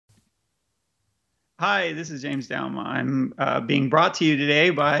Hi, this is James Douma. I'm being brought to you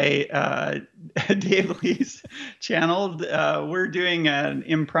today by Dave Lee's channel. We're doing an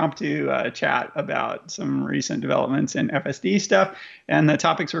impromptu chat about some recent developments in FSD stuff. And the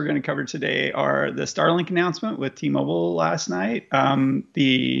topics we're going to cover today are the Starlink announcement with T-Mobile last night,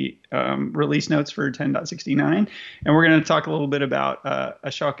 the release notes for 10.69, and we're going to talk a little bit about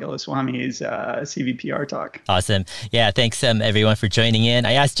Ashok Illaswamy's CVPR talk. Awesome. Yeah, thanks everyone for joining in.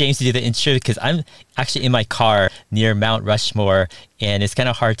 I asked James to do the intro because I'm actually in my car near Mount Rushmore, and it's kind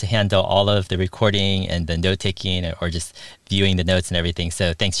of hard to handle all of the recording and the note taking or just viewing the notes and everything.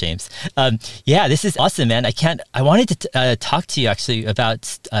 So thanks, James. Yeah, this is awesome, man. I wanted to talk to you actually about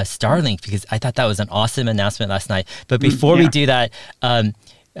Starlink because I thought that was an awesome announcement last night. But before we do that,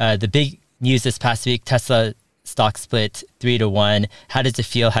 the big news this past week, Tesla stock split 3-1. How does it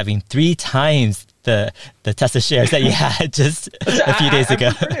feel having 3 times the Tesla shares that you had just a few days ago?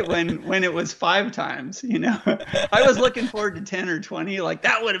 I preferred it when it was 5 times, I was looking forward to 10 or 20, like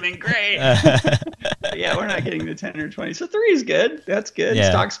that would have been great. Yeah, we're not getting the 10 or 20. So 3 is good. That's good. Yeah.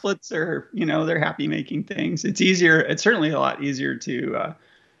 Stock splits are, they're happy making things. It's easier. It's certainly a lot easier to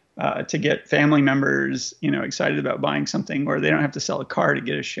get family members, excited about buying something where they don't have to sell a car to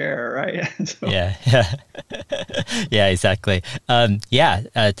get a share, right? So. Yeah, yeah, exactly.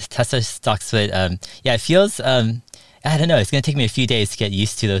 Tesla stock split. It feels. I don't know. It's going to take me a few days to get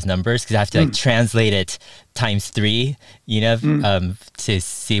used to those numbers because I have to translate it times 3, to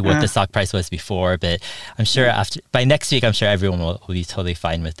see what the stock price was before. But I'm sure by next week, I'm sure everyone will be totally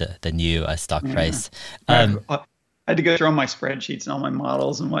fine with the new stock price. I had to go through all my spreadsheets and all my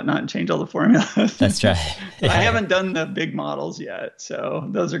models and whatnot and change all the formulas. That's right. I haven't done the big models yet, so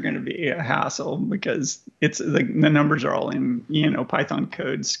those are going to be a hassle because it's the numbers are all in Python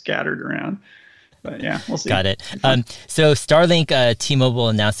code scattered around. But yeah, we'll see. Got it. So Starlink T-Mobile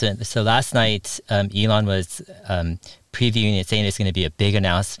announcement. So last night, Elon was previewing it, saying it's going to be a big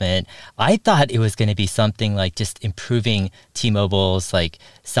announcement. I thought it was going to be something like just improving T-Mobile's like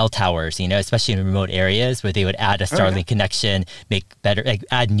cell towers, especially in remote areas where they would add a Starlink connection, make better, like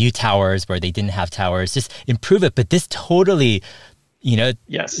add new towers where they didn't have towers, just improve it. But this totally,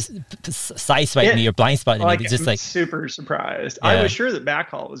 sideswiped me or blind spotted me. It's just I'm super surprised. Yeah. I was sure that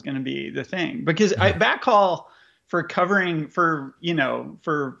backhaul was going to be the thing because backhaul for covering for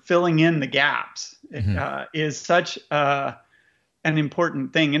filling in the gaps is such an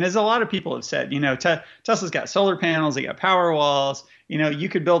important thing. And as a lot of people have said, Tesla's got solar panels, they got power walls. You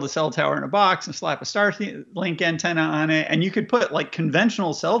could build a cell tower in a box and slap a Starlink antenna on it, and you could put like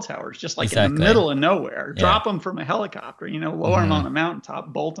conventional cell towers just like in the middle of nowhere, drop them from a helicopter, lower them on a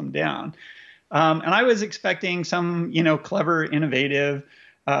mountaintop, bolt them down. And I was expecting some, clever, innovative,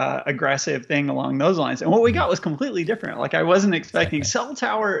 aggressive thing along those lines. And what we got was completely different. Like I wasn't expecting cell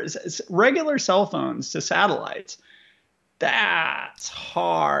towers, regular cell phones to satellites. That's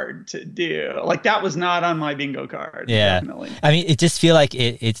hard to do. Like that was not on my bingo card. Yeah, definitely. I mean, it just feel like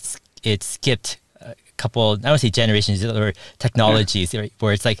it skipped a couple, I don't want to say generations or technologies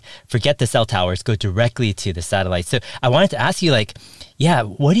where it's like, forget the cell towers, go directly to the satellites. So I wanted to ask you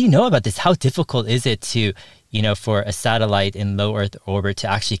what do you know about this? How difficult is it to, for a satellite in low Earth orbit to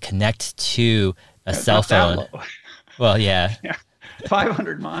actually connect to a cell phone? Well, yeah.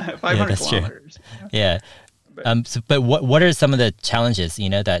 500 kilometers. Yeah. But what are some of the challenges,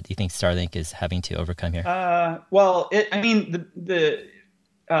 that you think Starlink is having to overcome here?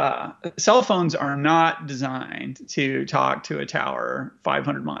 The cell phones are not designed to talk to a tower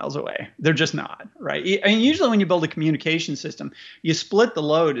 500 miles away. They're just not, right? I mean, usually when you build a communication system, you split the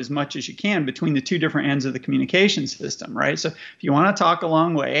load as much as you can between the 2 different ends of the communication system, right? So if you want to talk a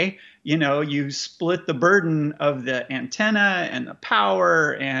long way, you split the burden of the antenna and the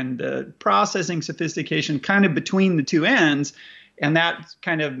power and the processing sophistication kind of between the 2 ends. And that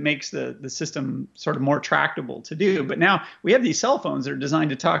kind of makes the system sort of more tractable to do. But now we have these cell phones that are designed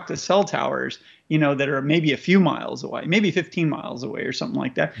to talk to cell towers, that are maybe a few miles away, maybe 15 miles away or something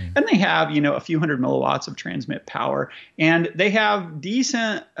like that. And they have, a few hundred milliwatts of transmit power. And they have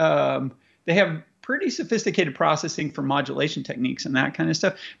pretty sophisticated processing for modulation techniques and that kind of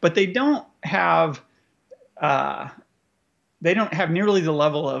stuff. But they don't have nearly the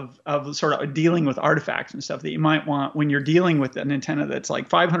level of sort of dealing with artifacts and stuff that you might want when you're dealing with an antenna that's like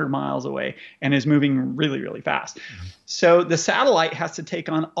 500 miles away and is moving really, really fast. So the satellite has to take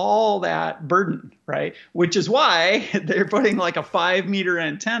on all that burden, right? Which is why they're putting like a 5-meter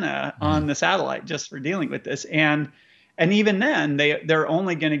antenna on the satellite just for dealing with this. And even then, they're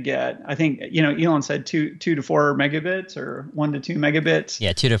only going to get, I think, Elon said 2 to 4 megabits or 1 to 2 megabits.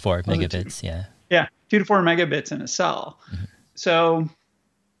 Yeah, 2 to 4 megabits. Yeah. Yeah, 2 to 4 megabits in a cell. So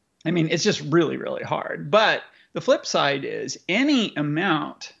I mean, it's just really, really hard. But the flip side is any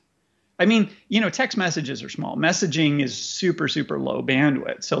amount. I mean, text messages are small. Messaging is super, super low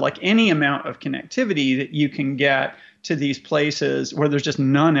bandwidth. So like any amount of connectivity that you can get to these places where there's just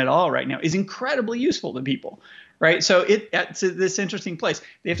none at all right now is incredibly useful to people, right? So it's this interesting place.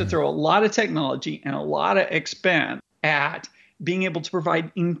 They have to throw a lot of technology and a lot of expense at being able to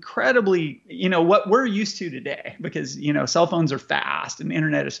provide incredibly, what we're used to today, because, cell phones are fast and the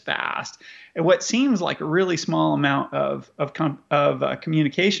internet is fast. And what seems like a really small amount of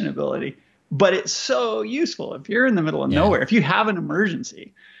communication ability, but it's so useful if you're in the middle of nowhere, if you have an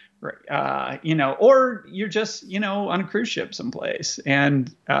emergency, right? Or you're just, on a cruise ship someplace,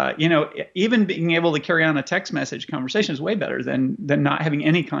 and, even being able to carry on a text message conversation is way better than not having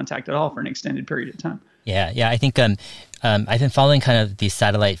any contact at all for an extended period of time. Yeah. I think I've been following kind of these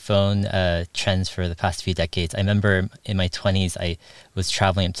satellite phone trends for the past few decades. I remember in my 20s, I was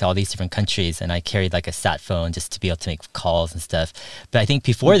traveling to all these different countries, and I carried like a sat phone just to be able to make calls and stuff. But I think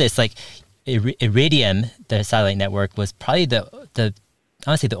before this, like Iridium, the satellite network, was probably the I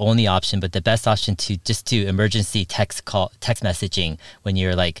don't say the only option, but the best option to just do emergency text messaging when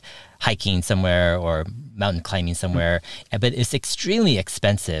you're like hiking somewhere or mountain climbing somewhere. But it's extremely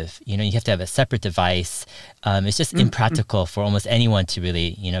expensive. You have to have a separate device. It's just impractical for almost anyone to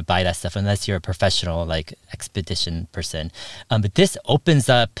really, buy that stuff unless you're a professional, like expedition person. But this opens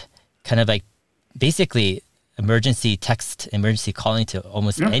up kind of like basically emergency calling to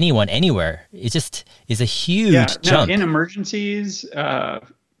almost anyone, anywhere. It just is a huge jump. In emergencies, when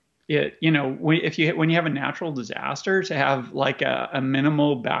you have a natural disaster, to have like a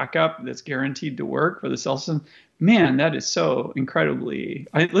minimal backup that's guaranteed to work for the cell system, man, that is so incredibly.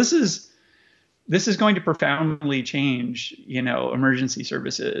 This is going to profoundly change, emergency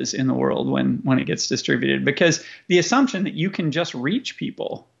services in the world when it gets distributed, because the assumption that you can just reach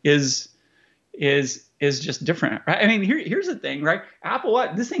people is just different, right? I mean, here's the thing, right? Apple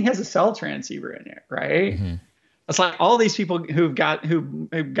Watch, this thing has a cell transceiver in it, right? Mm-hmm. It's like all these people who've got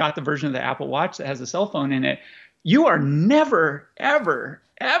the version of the Apple Watch that has a cell phone in it. You are never, ever,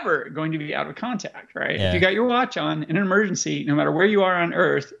 ever going to be out of contact, right? Yeah. If you got your watch on in an emergency, no matter where you are on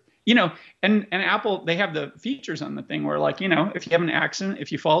Earth, and Apple, they have the features on the thing where, like, if you have an accident,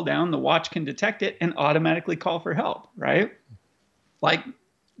 if you fall down, the watch can detect it and automatically call for help, right? Like,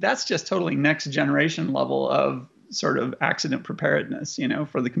 that's just totally next generation level of sort of accident preparedness,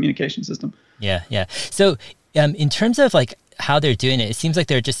 for the communication system. Yeah. So in terms of like how they're doing it, it seems like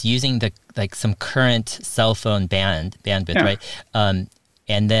they're just using some current cell phone bandwidth, right?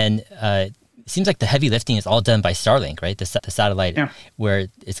 And then it seems like the heavy lifting is all done by Starlink, right? The satellite, where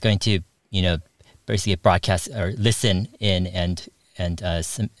it's going to, basically broadcast or listen in and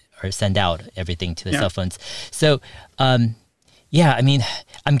send out everything to the cell phones. So, yeah, I mean,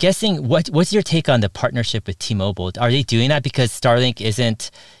 I'm guessing, what's your take on the partnership with T-Mobile? Are they doing that because Starlink isn't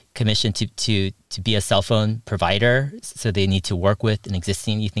commissioned to be a cell phone provider, so they need to work with an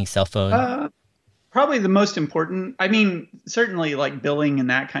existing, cell phone? Probably the most important. I mean, certainly like billing and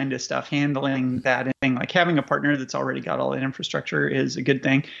that kind of stuff, handling that thing, like having a partner that's already got all that infrastructure is a good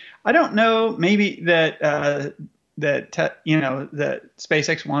thing. I don't know, maybe that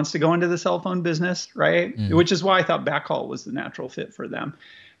SpaceX wants to go into the cell phone business, right? Which is why I thought backhaul was the natural fit for them.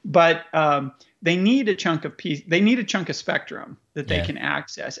 But they need a chunk of spectrum that they can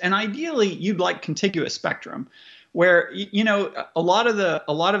access, and ideally, you'd like contiguous spectrum, where a lot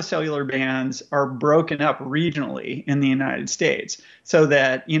of cellular bands are broken up regionally in the United States, so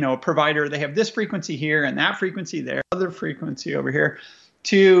that a provider, they have this frequency here and that frequency there, other frequency over here,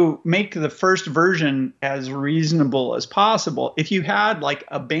 to make the first version as reasonable as possible. If you had like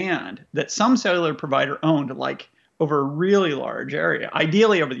a band that some cellular provider owned, like over a really large area,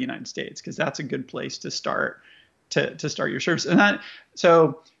 ideally over the United States, because that's a good place to start your service. And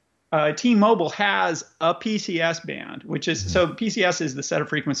T-Mobile has a PCS band, which is, so PCS is the set of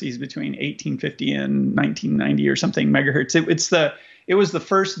frequencies between 1850 and 1990 or something megahertz. It was the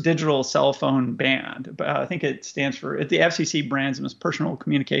first digital cell phone band. I think it stands for, the FCC brands them as personal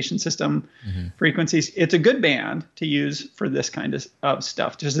communication system frequencies. It's a good band to use for this kind of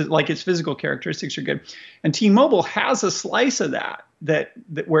stuff, just like its physical characteristics are good. And T-Mobile has a slice of that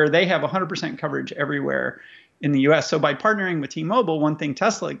where they have 100% coverage everywhere in the US. So by partnering with T-Mobile, one thing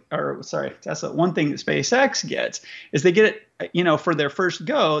one thing that SpaceX gets is they get it, for their first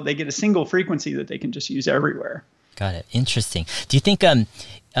go, they get a single frequency that they can just use everywhere. Got it. Interesting. Do you think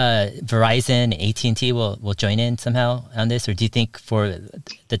Verizon, AT&T will join in somehow on this, or do you think for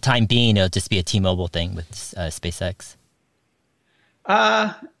the time being it'll just be a T-Mobile thing with SpaceX?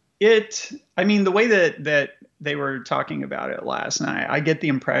 The way that they were talking about it last night. I get the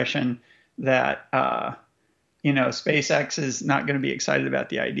impression that SpaceX is not going to be excited about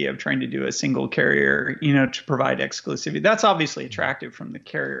the idea of trying to do a single carrier, to provide exclusivity. That's obviously attractive from the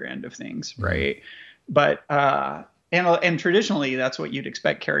carrier end of things, right? But and traditionally, that's what you'd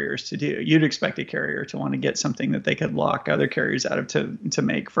expect carriers to do. You'd expect a carrier to want to get something that they could lock other carriers out of to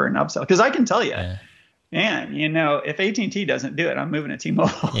make for an upsell. Because I can tell you, man, if AT&T doesn't do it, I'm moving to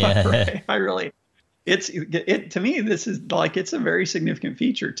T-Mobile. Right? I really, to me, this is like, it's a very significant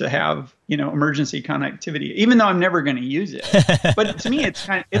feature to have, emergency connectivity, even though I'm never going to use it. But to me, it's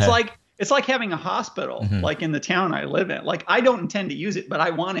like having a hospital, like in the town I live in. Like, I don't intend to use it, but I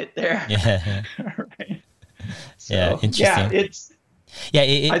want it there. Right? So, interesting.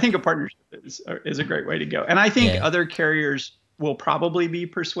 I think a partnership is a great way to go. And I think other carriers will probably be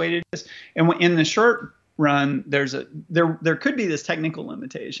persuaded. And in the short run, there could be this technical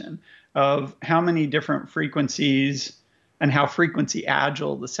limitation of how many different frequencies and how frequency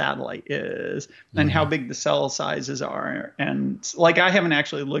agile the satellite is and how big the cell sizes are. And like, I haven't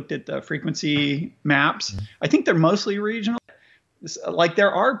actually looked at the frequency maps. I think they're mostly regional. Like,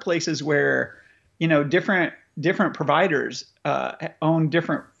 there are places where, different providers own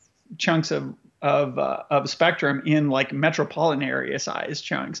different chunks of spectrum in like metropolitan area size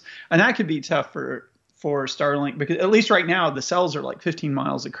chunks. And that could be tough for Starlink, because at least right now the cells are like 15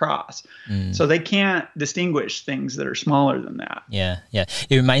 miles across. So they can't distinguish things that are smaller than that. Yeah.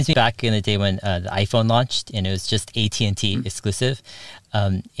 It reminds me back in the day when the iPhone launched and it was just AT&T exclusive.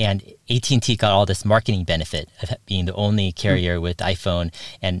 And AT&T got all this marketing benefit of being the only carrier with iPhone,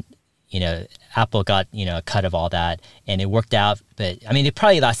 and Apple got, a cut of all that, and it worked out. But I mean, it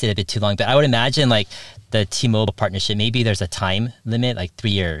probably lasted a bit too long, but I would imagine like the T-Mobile partnership, maybe there's a time limit, like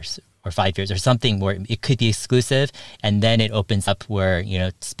 3 years or 5 years or something, where it could be exclusive. And then it opens up where,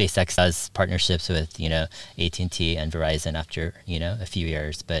 SpaceX does partnerships with, AT&T and Verizon after, a few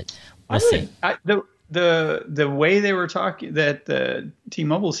years, but we'll see. The way they were talking, that the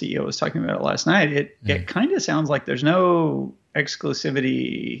T-Mobile CEO was talking about it last night, it kind of sounds like there's no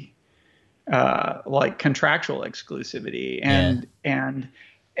exclusivity, like contractual exclusivity, and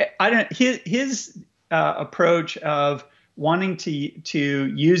I don't, his approach of wanting to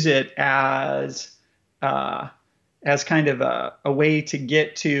use it as kind of a way to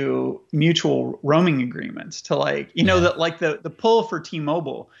get to mutual roaming agreements, to like, that like the pull for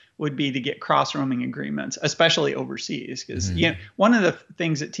T-Mobile would be to get cross roaming agreements, especially overseas. Because one of the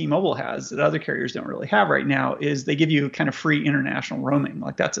things that T-Mobile has that other carriers don't really have right now is they give you kind of free international roaming.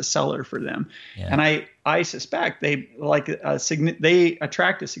 Like, that's a seller for them. And I suspect they they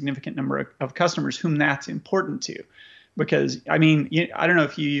attract a significant number of customers whom that's important to. Because, I mean, I don't know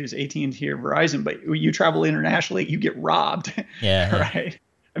if you use AT&T or Verizon, but you travel internationally, you get robbed. Right?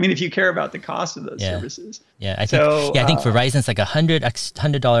 I mean, if you care about the cost of those services. I think Verizon's like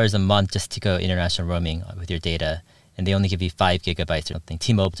 $100 a month just to go international roaming with your data, and they only give you 5 gigabytes or something.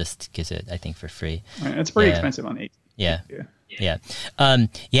 T-Mobile just gives it, I think, for free. Right, it's pretty expensive on AT&T.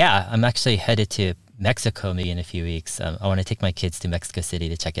 I'm actually headed to Mexico maybe in a few weeks. I want to take my kids to Mexico City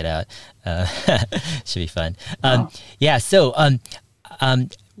to check it out. Should be fun.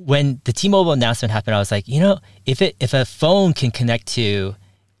 When the T-Mobile announcement happened, I was like, if a phone can connect to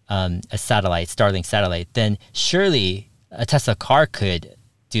a satellite, Starlink satellite, then surely a Tesla car could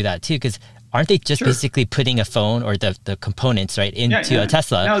do that too. Because aren't they just basically putting a phone or the components into a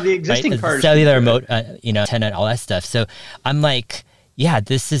Tesla? No, the existing cars, cellular remote, antenna, all that stuff. So I'm like,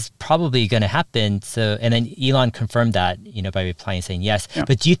 this is probably going to happen. So, and then Elon confirmed that, by replying saying yes.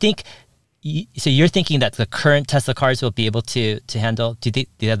 But do you think? So you're thinking that the current Tesla cars will be able to handle? Do they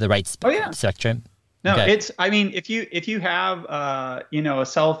have the right spectrum? No, it's, I mean, if you have, a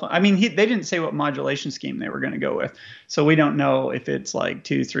cell phone, I mean, they didn't say what modulation scheme they were going to go with. So we don't know if it's like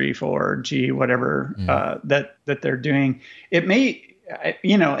 2, 3, 4G, whatever, that they're doing. It may,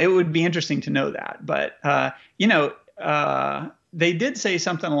 it would be interesting to know that, but, they did say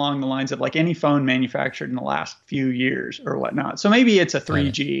something along the lines of like any phone manufactured in the last few years or whatnot. So maybe it's a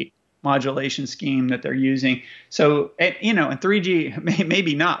 3G modulation scheme that they're using. So, and 3G,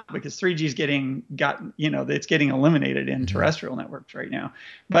 maybe not, because 3G is it's getting eliminated in terrestrial networks right now.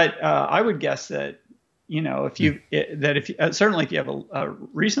 But I would guess that, certainly if you have a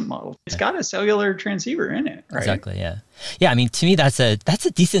recent model, it's got a cellular transceiver in it, right? Exactly. Yeah. I mean, to me, that's a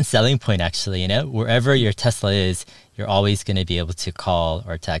decent selling point, actually. Wherever your Tesla is, you're always going to be able to call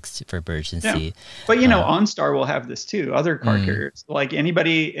or text for emergency. Yeah. But OnStar will have this too. Other car carriers, like any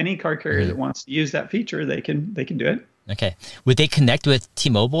car carrier that wants to use that feature, they can do it. Okay. Would they connect with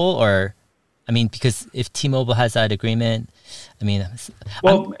T-Mobile, or, I mean, because if T-Mobile has that agreement, I mean,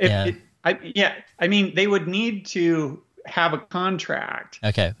 I mean, they would need to have a contract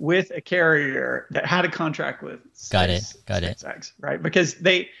with a carrier that had a contract with SpaceX, right? Because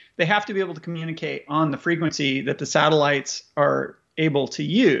they have to be able to communicate on the frequency that the satellites are able to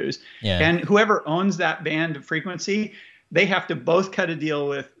use. And whoever owns that band of frequency, they have to both cut a deal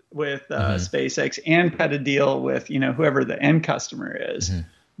with SpaceX and cut a deal with, you know, whoever the end customer is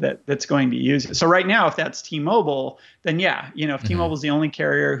that's going to use it. So right now, if that's T-Mobile, then if T-Mobile is the only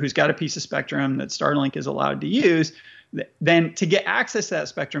carrier who's got a piece of spectrum that Starlink is allowed to use, then to get access to that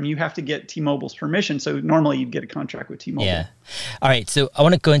spectrum, you have to get T-Mobile's permission. So normally you'd get a contract with T-Mobile. Yeah. All right. So I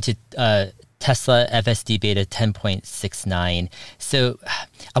want to go into Tesla FSD Beta 10.69. So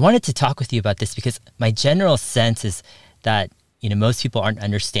I wanted to talk with you about this because my general sense is that, you know, most people aren't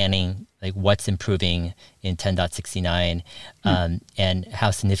understanding like what's improving in 10.69 and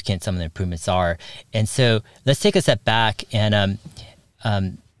how significant some of the improvements are. And so let's take a step back and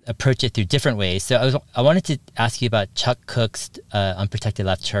approach it through different ways. So I wanted to ask you about Chuck Cook's unprotected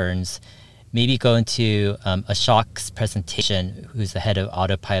left turns, maybe go into Ashok's presentation, who's the head of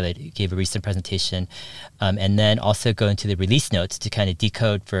Autopilot, who gave a recent presentation, and then also go into the release notes to kind of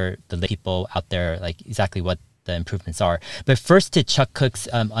decode for the people out there, like exactly what the improvements are. But first to Chuck Cook's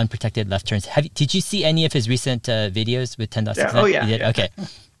unprotected left turns. Did you see any of his recent videos with 10.69? Yeah. Oh, yeah. You did? Okay.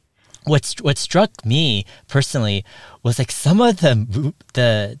 What struck me personally was like some of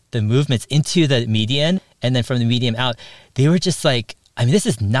the movements into the median and then from the median out, they were just like, I mean, this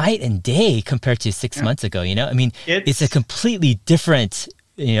is night and day compared to 6 months ago, you know? I mean, it's a completely different,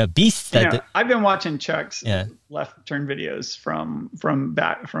 you know, beast. I've been watching Chuck's left turn videos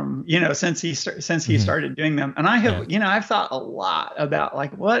from you know, since he started doing them, and I have I've thought a lot about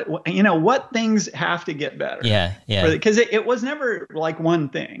like what things have to get better. Because it was never like one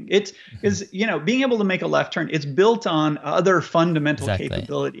thing. It's being able to make a left turn. It's built on other fundamental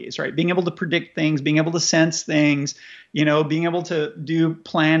capabilities, right? Being able to predict things, being able to sense things. You know, being able to do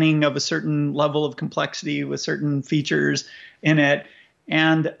planning of a certain level of complexity with certain features in it.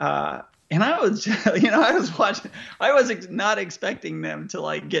 And I was, I was not expecting them to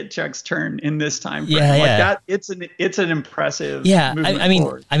like get Chuck's turn in this time frame. That. It's an impressive. Yeah. I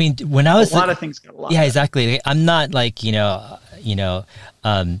mean, when I was a lot of things got a lot. Yeah, exactly. I'm not like,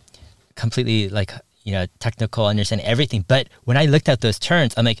 completely like, technical, understand everything. But when I looked at those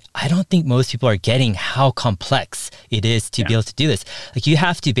turns, I'm like, I don't think most people are getting how complex it is to be able to do this. Like you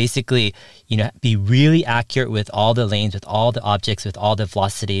have to basically, be really accurate with all the lanes, with all the objects, with all the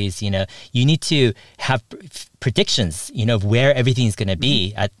velocities. You need to have predictions, of where everything's going to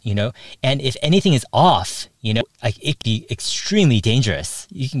be at, and if anything is off, like it could be extremely dangerous.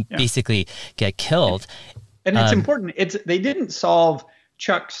 You can basically get killed. And it's important. They didn't solve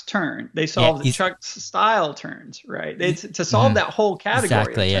Chuck's turn. They solved Chuck's style turns, right? It's to solve that whole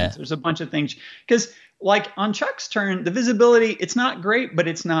category of turns. There's a bunch of things because like on Chuck's turn, the visibility, it's not great, but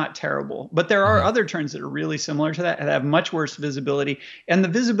it's not terrible. But there are other turns that are really similar to that and have much worse visibility. And the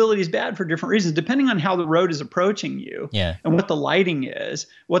visibility is bad for different reasons, depending on how the road is approaching you and what the lighting is,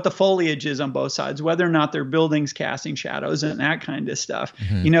 what the foliage is on both sides, whether or not there are buildings casting shadows and that kind of stuff.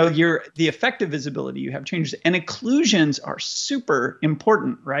 The effective visibility you have changes, and occlusions are super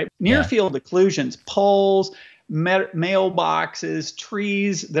important, right? Near field occlusions, poles, mailboxes,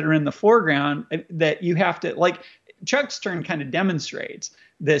 trees that are in the foreground that you have to, like Chuck's turn kind of demonstrates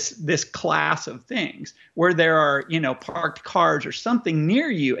this class of things where there are, parked cars or something near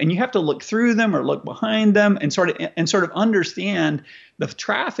you and you have to look through them or look behind them and sort of understand the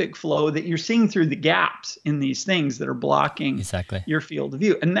traffic flow that you're seeing through the gaps in these things that are blocking your field of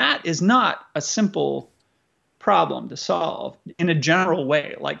view. And that is not a simple problem to solve in a general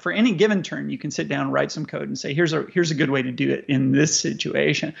way. Like for any given turn, you can sit down and write some code and say, here's a good way to do it in this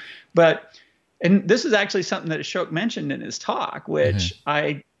situation. And this is actually something that Ashok mentioned in his talk, which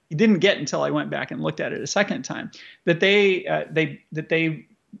I didn't get until I went back and looked at it a second time,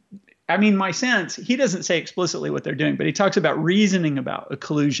 my sense, he doesn't say explicitly what they're doing, but he talks about reasoning about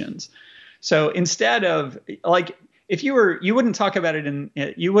occlusions. So instead of like, if you wouldn't talk about it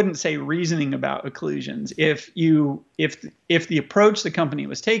you wouldn't say reasoning about occlusions. If the approach the company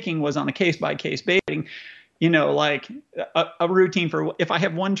was taking was on a case by case basis, like a routine for if I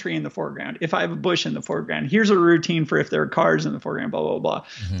have one tree in the foreground, if I have a bush in the foreground, here's a routine for if there are cars in the foreground, blah, blah, blah.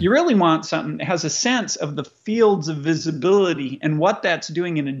 You really want something that has a sense of the fields of visibility and what that's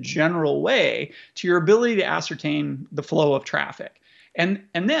doing in a general way to your ability to ascertain the flow of traffic. And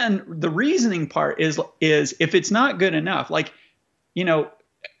then the reasoning part is if it's not good enough, like,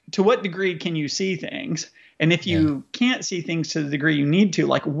 to what degree can you see things? And if you can't see things to the degree you need to,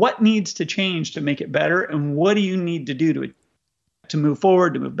 like what needs to change to make it better? And what do you need to do to to move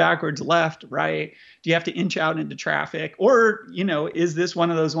forward, to move backwards, left, right? Do you have to inch out into traffic? Or, is this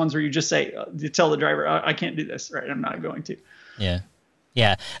one of those ones where you just say, you tell the driver, I can't do this, right? I'm not going to. Yeah.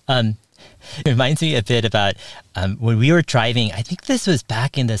 Yeah. It reminds me a bit about when we were driving, I think this was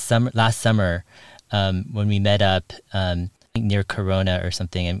back in the last summer, when we met up near Corona or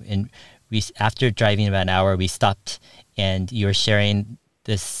something. And we, after driving about an hour, we stopped and you were sharing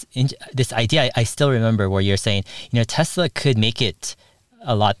this idea. I still remember where you're saying, Tesla could make it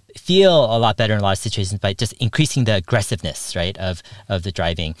feel a lot better in a lot of situations by just increasing the aggressiveness, right, of the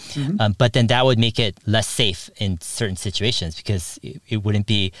driving. But then that would make it less safe in certain situations because it wouldn't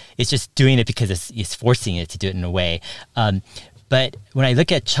be, it's just doing it because it's forcing it to do it in a way. But when I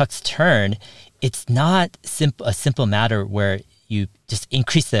look at Chuck's turn, it's not a simple matter where you just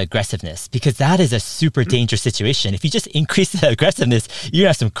increase the aggressiveness, because that is a super dangerous situation. If you just increase the aggressiveness, you're gonna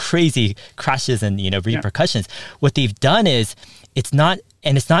have some crazy crashes and repercussions. What they've done is it's not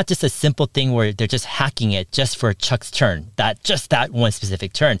just a simple thing where they're just hacking it just for Chuck's turn, that one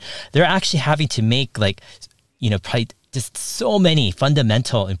specific turn. They're actually having to make probably just so many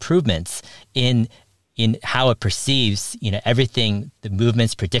fundamental improvements in how it perceives, everything, the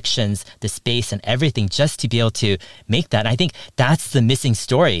movements, predictions, the space and everything, just to be able to make that. And I think that's the missing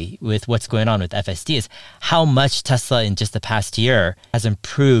story with what's going on with FSD, is how much Tesla in just the past year has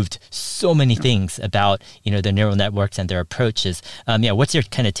improved so many things about, the neural networks and their approaches. What's your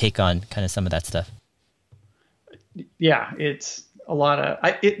kind of take on kind of some of that stuff? Yeah, it's a lot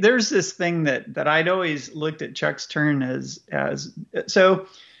of, there's this thing that I'd always looked at Chuck's turn as so,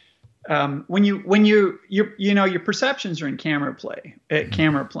 when your perceptions are in camera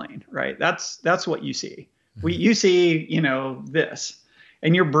plane, right? That's what you see. You see, this,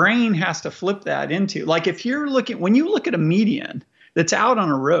 and your brain has to flip that into, like, when you look at a median that's out on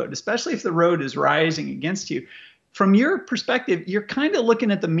a road, especially if the road is rising against you, from your perspective, you're kind of looking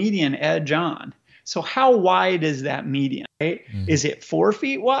at the median edge on. So how wide is that median, right? Is it 4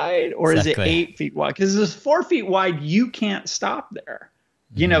 feet wide or is it 8 feet wide? Because if it's 4 feet wide, you can't stop there.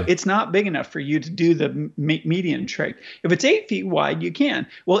 It's not big enough for you to do the median trick. If it's 8 feet wide, you can.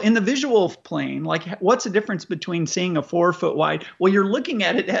 Well, in the visual plane, like, what's the difference between seeing a 4 foot wide? Well, you're looking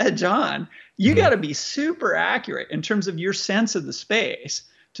at it edge on. You got to be super accurate in terms of your sense of the space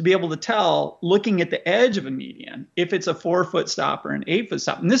to be able to tell, looking at the edge of a median, if it's a 4 foot stop or an 8 foot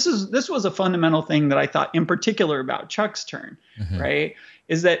stop. And this was a fundamental thing that I thought in particular about Chuck's turn, right?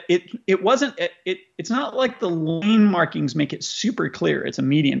 Is that it's not like the lane markings make it super clear it's a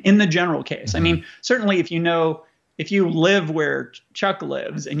median in the general case. I mean, certainly if you live where Chuck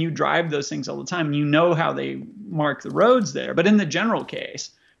lives and you drive those things all the time, you know how they mark the roads there. But in the general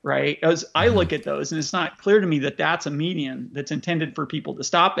case, right, as I look at those, and it's not clear to me that that's a median that's intended for people to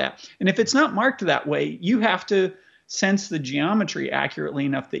stop at. And if it's not marked that way, you have to sense the geometry accurately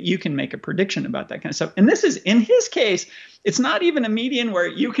enough that you can make a prediction about that kind of stuff. And this is, in his case, it's not even a median where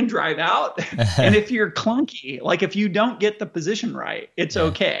you can drive out. And if you're clunky, like if you don't get the position right, it's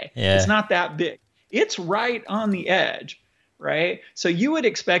okay. It's not that big. It's right on the edge, right? So you would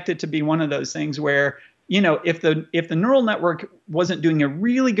expect it to be one of those things where, if the neural network wasn't doing a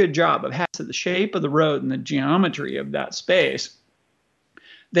really good job of the shape of the road and the geometry of that space,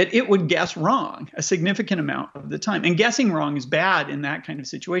 that it would guess wrong a significant amount of the time. And guessing wrong is bad in that kind of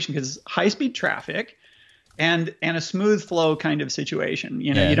situation because high-speed traffic and a smooth flow kind of situation.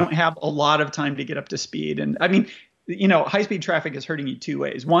 You don't have a lot of time to get up to speed. And I mean, high-speed traffic is hurting you two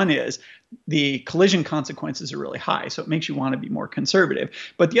ways. One is the collision consequences are really high, so it makes you want to be more conservative.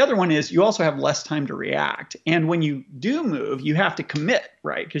 But the other one is you also have less time to react. And when you do move, you have to commit,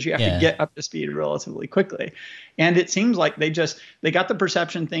 right? Because you have to get up to speed relatively quickly. And it seems like they got the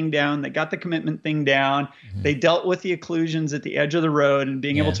perception thing down. They got the commitment thing down. They dealt with the occlusions at the edge of the road and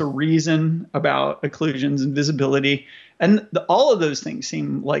being able to reason about occlusions and visibility. And all of those things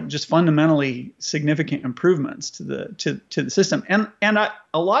seem like just fundamentally significant improvements to the system. And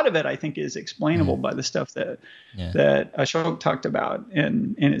a lot of it, I think, is explainable by the stuff that Ashok talked about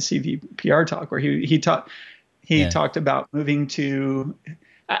in his CVPR talk, where he talked about moving to.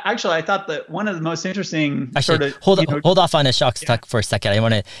 Actually, I thought that one of the most interesting hold off on Ashok's talk for a second. I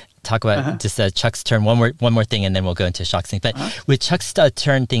want to talk about just Chuck's turn. One more thing, and then we'll go into Ashok's thing. But with Chuck's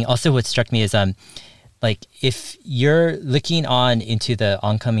turn thing, also what struck me is like if you're looking on into the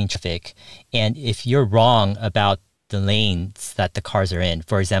oncoming traffic, and if you're wrong about the lanes that the cars are in,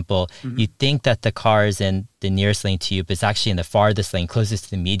 for example, you think that the car is in the nearest lane to you, but it's actually in the farthest lane, closest to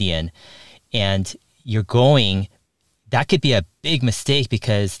the median, and you're going. That could be a big mistake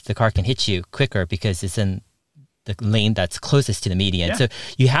because the car can hit you quicker because it's in the lane that's closest to the median. Yeah. So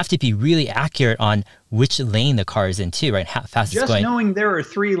you have to be really accurate on which lane the car is in too, right? How fast it's going. Just knowing there are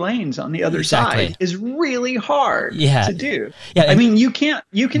 3 lanes on the other Exactly. side is really hard Yeah. to do. Yeah, I mean, you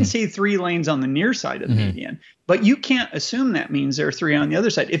can see 3 lanes on the near side of the median, but you can't assume that means there are 3 on the other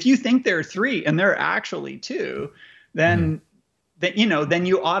side. If you think there are 3 and there are actually 2, then then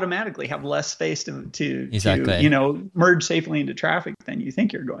you automatically have less space to merge safely into traffic than you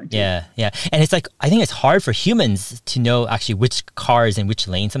think you're going to. Yeah. And it's like, I think it's hard for humans to know actually which car is in which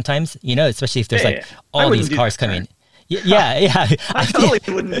lane sometimes, especially if there's all these cars coming. Yeah. I totally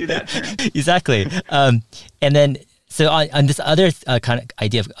wouldn't do that turn. Exactly. And then, so on this other kind of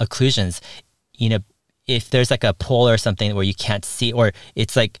idea of occlusions, if there's like a pole or something where you can't see, or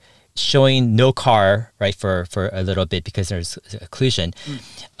it's like showing no car, right, for a little bit because there's occlusion,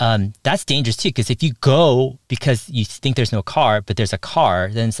 that's dangerous too. Because if you go because you think there's no car, but there's a car,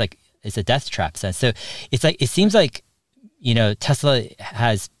 then it's a death trap. So it's like, it seems like, Tesla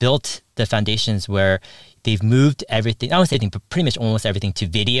has built the foundations where they've moved everything, I won't say everything, but pretty much almost everything to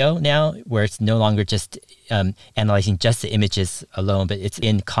video now, where it's no longer just analyzing just the images alone, but it's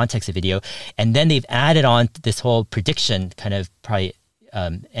in context of video. And then they've added on this whole prediction kind of probably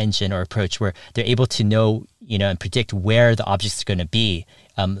engine or approach where they're able to know, and predict where the objects are going to be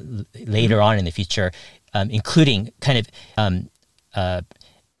later on in the future, including kind of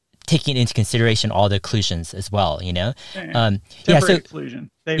taking into consideration all the occlusions as well, Temporary occlusion.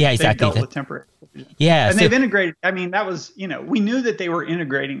 Exactly. They've dealt with temporary occlusion. Yeah. And they've integrated, I mean, that was, we knew that they were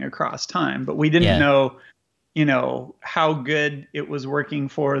integrating across time, but we didn't know, how good it was working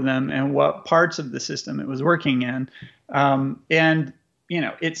for them and what parts of the system it was working in.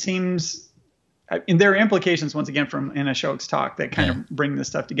 It seems, there are implications, once again, from Ashok's talk that kind of bring this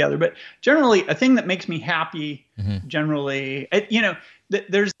stuff together. But generally, a thing that makes me happy, generally,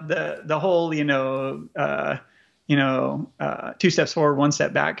 there's the whole, 2 steps forward, 1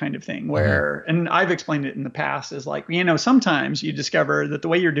 step back kind of thing where, and I've explained it in the past, is like, sometimes you discover that the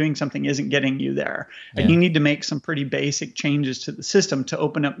way you're doing something isn't getting you there. And you need to make some pretty basic changes to the system to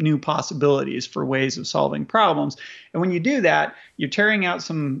open up new possibilities for ways of solving problems. And when you do that, you're tearing out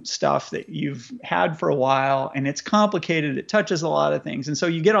some stuff that you've had for a while, and it's complicated. It touches a lot of things. And so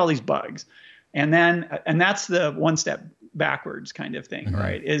you get all these bugs. And that's the 1 step backwards kind of thing,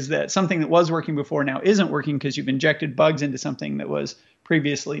 right? Is that something that was working before now isn't working because you've injected bugs into something that was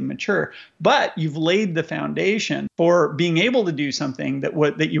previously mature, but you've laid the foundation for being able to do something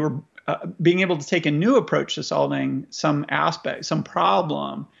that you were being able to take a new approach to solving some aspect, some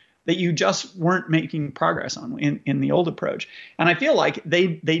problem that you just weren't making progress on in the old approach. And I feel like they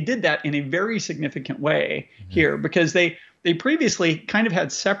did that in a very significant way here, because they previously kind of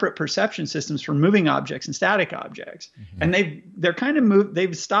had separate perception systems for moving objects and static objects. And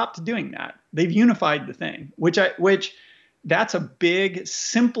they've stopped doing that. They've unified the thing, which that's a big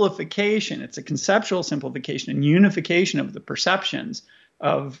simplification. It's a conceptual simplification and unification of the perceptions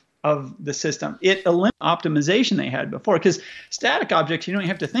of the system. It eliminates optimization they had before, because static objects you don't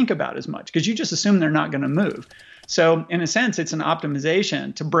have to think about as much because you just assume they're not going to move. So in a sense, it's an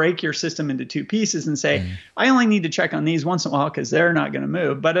optimization to break your system into 2 pieces and say, I only need to check on these once in a while because they're not going to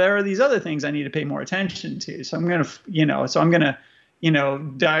move. But there are these other things I need to pay more attention to. So I'm going to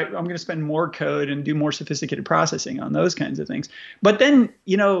spend more code and do more sophisticated processing on those kinds of things. But then,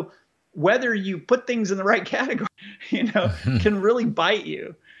 whether you put things in the right category, can really bite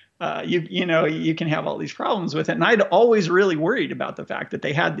you. You can have all these problems with it. And I'd always really worried about the fact that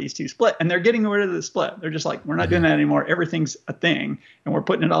they had these 2 split, and they're getting rid of the split. They're just like, we're not doing that anymore. Everything's a thing, and we're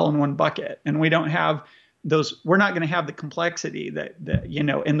putting it all in one bucket. And we don't have we're not going to have the complexity that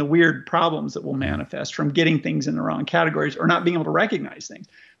and the weird problems that will manifest from getting things in the wrong categories or not being able to recognize things.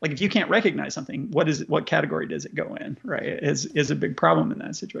 Like if you can't recognize something, what category does it go in, right? Is a big problem in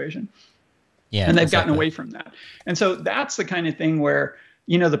that situation. Yeah. And they've gotten away from that. And so that's the kind of thing where,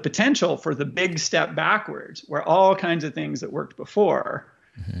 the potential for the big step backwards, where all kinds of things that worked before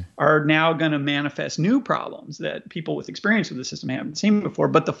are now going to manifest new problems that people with experience with the system haven't seen before.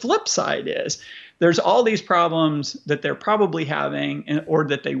 But the flip side is there's all these problems that they're probably having or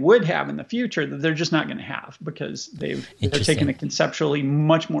that they would have in the future that they're just not going to have because they're taking a conceptually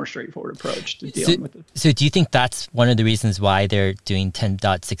much more straightforward approach to dealing with it. So do you think that's one of the reasons why they're doing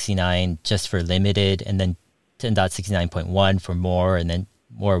 10.69 just for limited and then 10.69.1 for more and then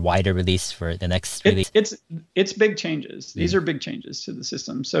more wider release for the next release? It's big changes. These are big changes to the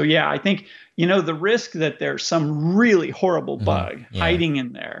system. So yeah, I think, the risk that there's some really horrible bug hiding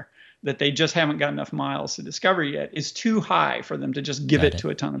in there that they just haven't got enough miles to discover yet is too high for them to just give it to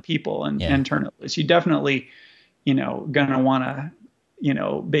a ton of people and turn it loose. You definitely, going to want to,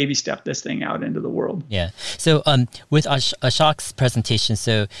 baby step this thing out into the world. Yeah. So with Ashok's presentation,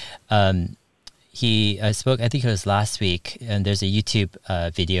 so he spoke, I think it was last week, and there's a YouTube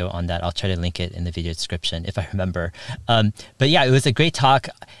video on that. I'll try to link it in the video description if I remember. But yeah, it was a great talk.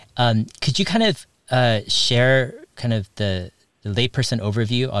 Could you kind of share kind of the layperson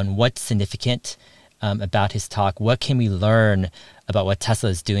overview on what's significant about his talk? What can we learn about what Tesla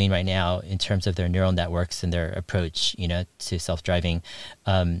is doing right now in terms of their neural networks and their approach, to self-driving?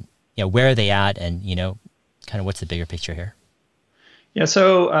 Where are they at, and kind of what's the bigger picture here? Yeah,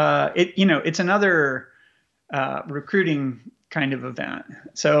 so it's another recruiting kind of event.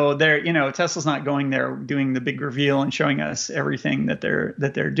 So Tesla's not going there doing the big reveal and showing us everything that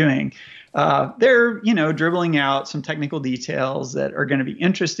they're doing. They're dribbling out some technical details that are going to be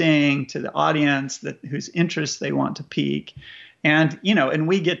interesting to the audience, whose interests they want to pique. And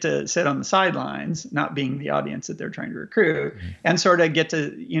we get to sit on the sidelines, not being the audience that they're trying to recruit, and sort of get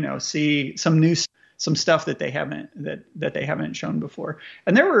to see some stuff that they haven't shown before.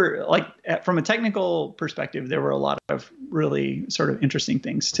 And there were, from a technical perspective, there were a lot of really sort of interesting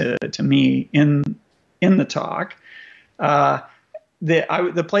things to me in the talk.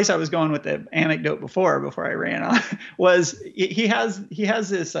 The place I was going with the anecdote before I ran on was he has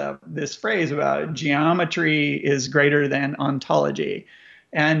this phrase about geometry is greater than ontology,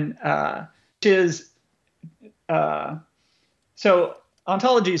 and which is so.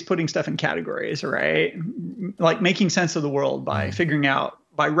 Ontology is putting stuff in categories, right? Like making sense of the world by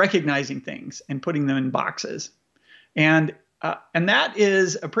recognizing things and putting them in boxes. And that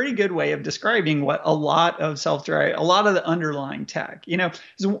is a pretty good way of describing what a lot of the underlying tech,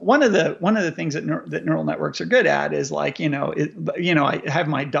 one of the things that neural networks are good at is I have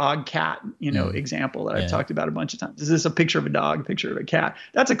my dog cat, example that I've talked about a bunch of times. Is this a picture of a dog, picture of a cat?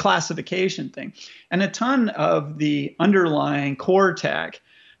 That's a classification thing. And a ton of the underlying core tech,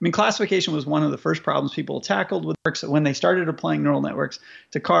 classification was one of the first problems people tackled with networks. When they started applying neural networks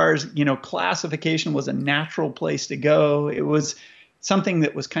to cars, classification was a natural place to go. It was something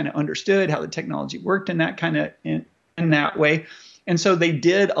that was kind of understood how the technology worked in that way. And so they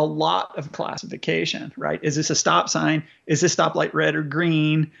did a lot of classification, right? Is this a stop sign? Is this stoplight red or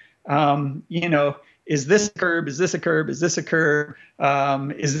green? Is this a curb? Is this a curb? Is this a curb?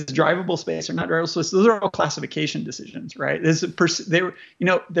 Is this drivable space or not drivable space? Those are all classification decisions, right? The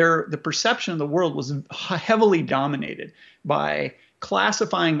perception of the world was heavily dominated by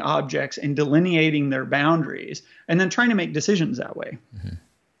classifying objects and delineating their boundaries, and then trying to make decisions that way. Mm-hmm.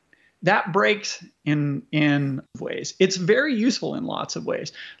 That breaks in ways. It's very useful in lots of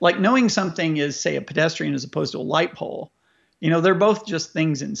ways. Like knowing something is, say, a pedestrian as opposed to a light pole. They're both just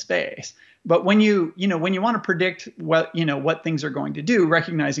things in space. But when you want to predict what things are going to do,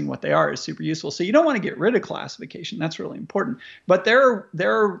 recognizing what they are is super useful. So you don't want to get rid of classification. That's really important. But there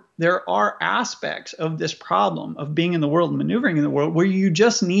are aspects of this problem of being in the world and maneuvering in the world where you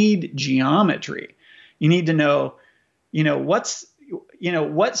just need geometry. You need to know,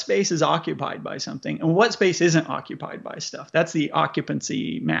 what space is occupied by something and what space isn't occupied by stuff. That's the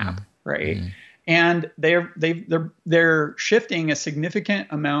occupancy map, right? Mm-hmm. And they're shifting a significant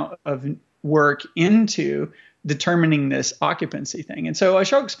amount of work into determining this occupancy thing. And so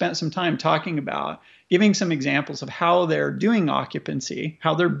Ashok spent some time talking about giving some examples of how they're doing occupancy,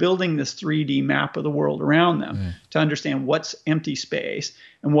 how they're building this 3D map of the world around them to understand what's empty space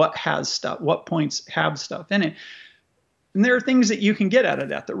and what has stuff, what points have stuff in it. And there are things that you can get out of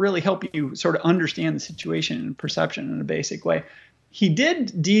that really help you sort of understand the situation and perception in a basic way. He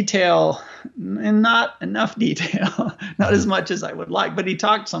did detail, and not enough detail, not as much as I would like, but he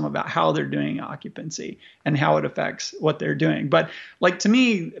talked some about how they're doing occupancy and how it affects what they're doing. But to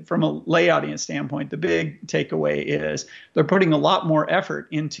me, from a lay audience standpoint, the big takeaway is they're putting a lot more effort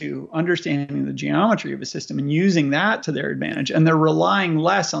into understanding the geometry of a system and using that to their advantage. And they're relying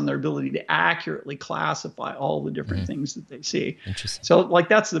less on their ability to accurately classify all the different things that they see. Interesting. So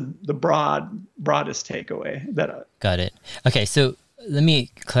that's the broadest takeaway that Got it. Okay, so let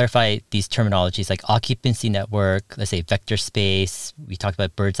me clarify these terminologies like occupancy network, let's say vector space. We talked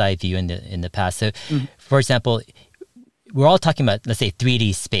about bird's eye view in the past. So for example, we're all talking about, let's say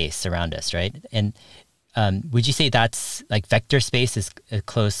 3D space around us, right? And would you say that's like vector space is a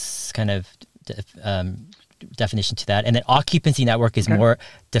close kind of definition to that? And then occupancy network is more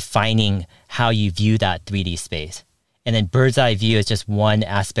defining how you view that 3D space. And then bird's eye view is just one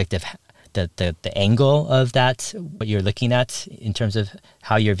aspect of the angle of that, what you're looking at in terms of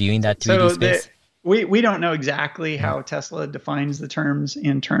how you're viewing that 3D space? We don't know exactly how Tesla defines the terms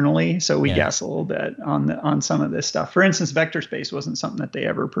internally, so we guess a little bit on some of this stuff. For instance, vector space wasn't something that they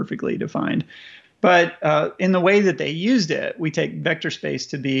ever perfectly defined. But in the way that they used it, we take vector space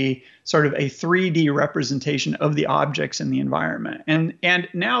to be sort of a 3D representation of the objects in the environment. And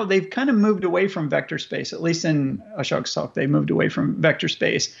now they've kind of moved away from vector space, at least in Ashok's talk, they moved away from vector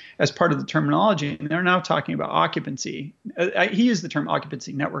space as part of the terminology. And they're now talking about occupancy. He used the term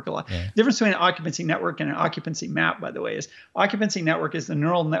occupancy network a lot. Yeah. The difference between an occupancy network and an occupancy map, by the way, is occupancy network is the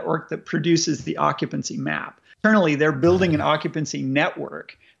neural network that produces the occupancy map. Internally, they're building an occupancy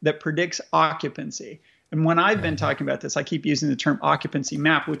network that predicts occupancy. And when I've been talking about this, I keep using the term occupancy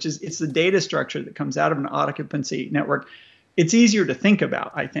map, which is it's the data structure that comes out of an occupancy network. It's easier to think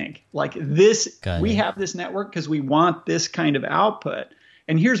about, I think. Like this, we have this network because we want this kind of output.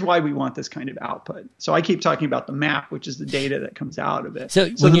 And here's why we want this kind of output. So I keep talking about the map, which is the data that comes out of it. So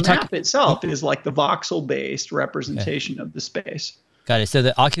when the map itself is like the voxel-based representation of the space. Got it. So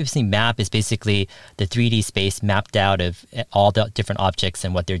the occupancy map is basically the 3D space mapped out of all the different objects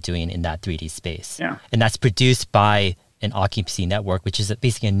and what they're doing in that 3D space. Yeah. And that's produced by an occupancy network, which is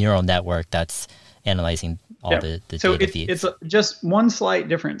basically a neural network that's analyzing all the data feeds. It's just one slight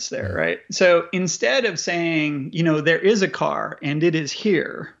difference there, right? So instead of saying, there is a car and it is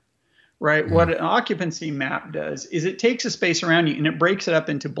here, right? What an occupancy map does is it takes a space around you and it breaks it up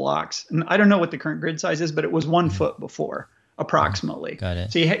into blocks. And I don't know what the current grid size is, but it was 1 foot before. Approximately. Got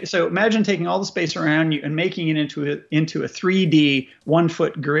it. So imagine taking all the space around you and making it into a 3D 1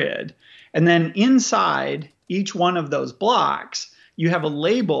 foot grid. And then inside each one of those blocks, you have a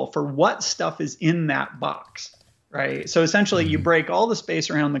label for what stuff is in that box, right? So essentially you break all the space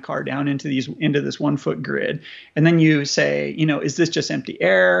around the car down into this 1 foot grid. And then you say, is this just empty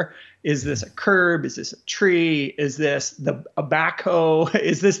air? Is this a curb? Is this a tree? Is this a backhoe?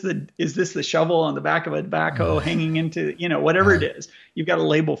 Is this the shovel on the back of a backhoe hanging into, whatever it is? You've got a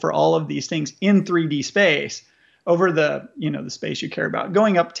label for all of these things in 3D space over the space you care about,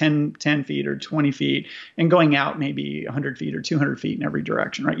 going up 10 feet or 20 feet and going out maybe 100 feet or 200 feet in every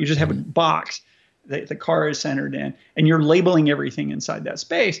direction, right? You just have a box that the car is centered in, and you're labeling everything inside that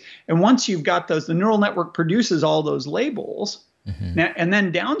space. And once you've got those, the neural network produces all those labels. Now, and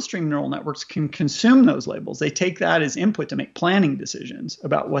then downstream neural networks can consume those labels. They take that as input to make planning decisions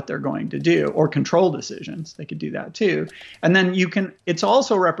about what they're going to do, or control decisions. They could do that too. And then it's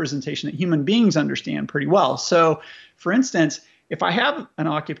also a representation that human beings understand pretty well. So for instance, if I have an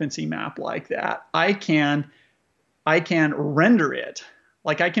occupancy map like that, I can render it.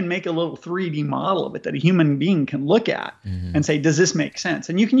 Like I can make a little 3D model of it that a human being can look at and say, does this make sense?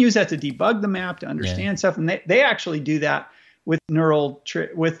 And you can use that to debug the map, to understand stuff. And they actually do that with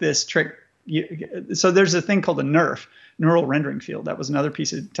with this trick. So there's a thing called a NERF, neural rendering field. That was another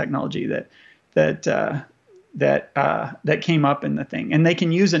piece of technology that came up in the thing. And they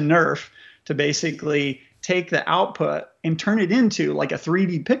can use a NERF to basically take the output and turn it into like a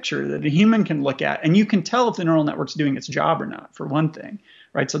 3D picture that a human can look at. And you can tell if the neural network's doing its job or not, for one thing,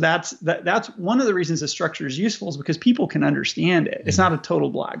 right? So that's one of the reasons the structure is useful, is because people can understand it. It's not a total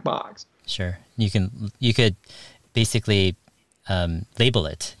black box. Sure. You could basically label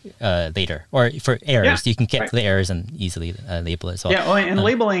it later, or for errors, you can get the errors and easily label it as well. Yeah, and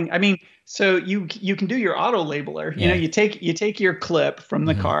labeling. I mean, so you can do your auto labeler. You take your clip from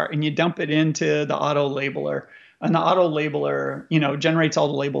the car and you dump it into the auto labeler, and the auto labeler, generates all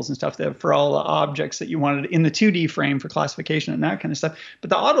the labels and stuff for all the objects that you wanted in the 2D frame for classification and that kind of stuff. But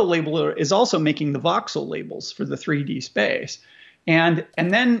the auto labeler is also making the voxel labels for the 3D space. And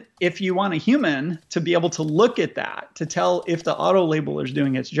then if you want a human to be able to look at that, to tell if the auto labeler is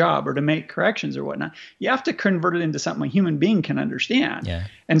doing its job or to make corrections or whatnot, you have to convert it into something a human being can understand. Yeah.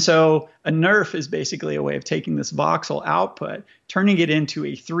 And so a NERF is basically a way of taking this voxel output, turning it into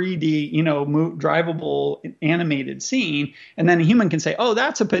a 3D, drivable animated scene. And then a human can say, oh,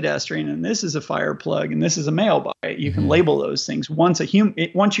 that's a pedestrian, and this is a fire plug, and this is a mailbox. You can label those things once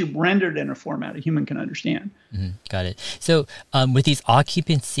you've rendered in a format a human can understand. Got it. So with these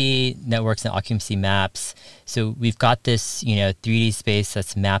occupancy networks and occupancy maps, so we've got this 3D space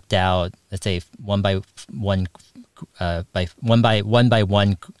that's mapped out, let's say one by one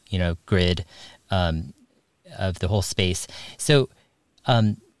grid of the whole space. So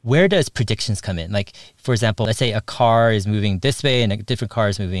where does predictions come in? Like, for example, let's say a car is moving this way and a different car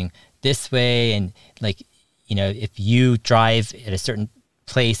is moving this way, and if you drive at a certain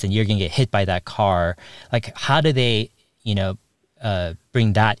place and you're going to get hit by that car, like how do they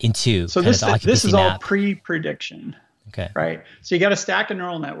bring that into the occupancy map? This is all pre-prediction. Okay. Right. So you got a stack of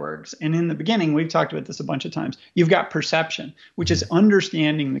neural networks. And in the beginning, we've talked about this a bunch of times. You've got perception, which is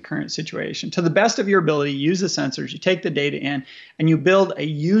understanding the current situation. To the best of your ability, use the sensors, you take the data in, and you build a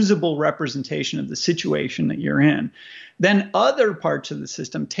usable representation of the situation that you're in. Then other parts of the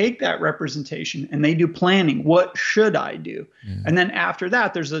system take that representation and they do planning. What should I do? And then after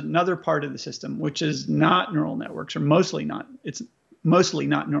that, there's another part of the system, which is not neural networks, or mostly not. It's mostly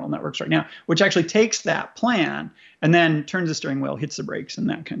not neural networks right now, which actually takes that plan and then turns the steering wheel, hits the brakes, and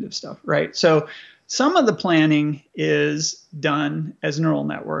that kind of stuff, right? So some of the planning is done as neural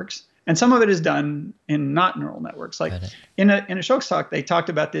networks, and some of it is done in not neural networks. Like in a Ashok's talk, they talked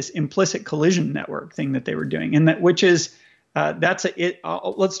about this implicit collision network thing that they were doing, and that which is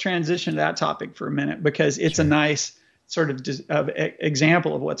let's transition to that topic for a minute, because it's a nice sort of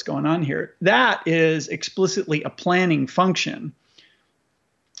example of what's going on here. That is explicitly a planning function.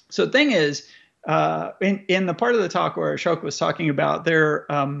 So the thing is, in the part of the talk where Ashok was talking about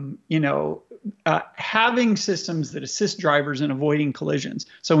having systems that assist drivers in avoiding collisions.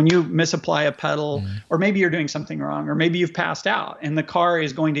 So when you misapply a pedal, or maybe you're doing something wrong, or maybe you've passed out and the car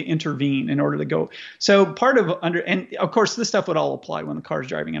is going to intervene in order to go. So part of and of course this stuff would all apply when the car is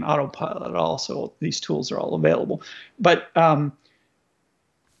driving in autopilot also. These tools are all available. But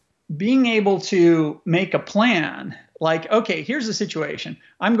being able to make a plan, like, okay, here's the situation.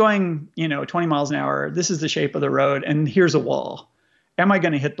 I'm going, 20 miles an hour. This is the shape of the road, and here's a wall. Am I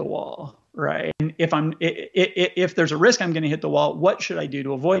going to hit the wall, right? And if there's a risk I'm going to hit the wall, what should I do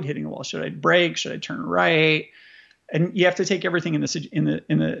to avoid hitting the wall? Should I brake? Should I turn right? And you have to take everything so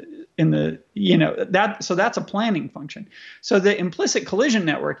that's a planning function. So the implicit collision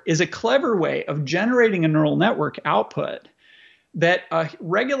network is a clever way of generating a neural network output that a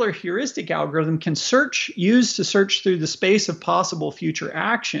regular heuristic algorithm can use to search through the space of possible future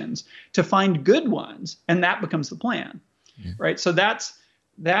actions to find good ones, and that becomes the plan, right? So that's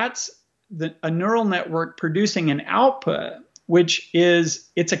a neural network producing an output, which is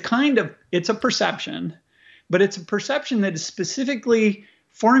it's a perception, but it's a perception that is specifically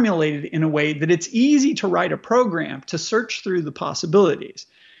formulated in a way that it's easy to write a program to search through the possibilities.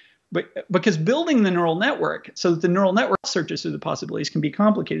 But because building the neural network so that the neural network searches through the possibilities can be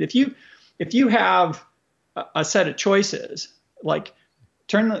complicated. If you have a set of choices, like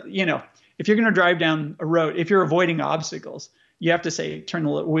if you're going to drive down a road, if you're avoiding obstacles, you have to say turn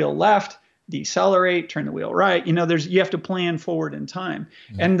the wheel left, decelerate, turn the wheel right. You have to plan forward in time.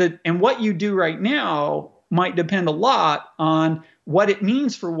 And what you do right now might depend a lot on what it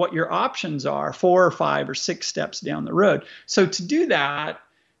means for what your options are 4 or 5 or 6 steps down the road. So to do that,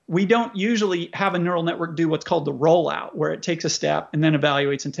 we don't usually have a neural network do what's called the rollout, where it takes a step and then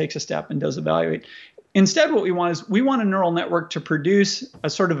evaluates and takes a step and does evaluate. Instead, what we want is we want a neural network to produce a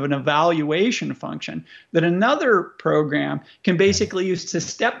sort of an evaluation function that another program can basically use to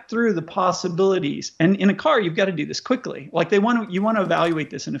step through the possibilities. And in a car, you've got to do this quickly. Like you want to evaluate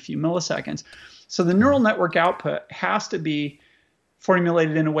this in a few milliseconds. So the neural network output has to be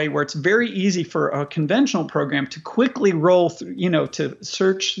formulated in a way where it's very easy for a conventional program to quickly roll through, to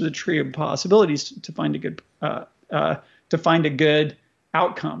search the tree of possibilities to find a good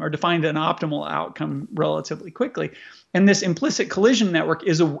outcome, or to find an optimal outcome relatively quickly. And this implicit collision network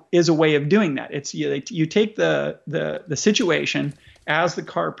is a way of doing that. It's you take the situation as the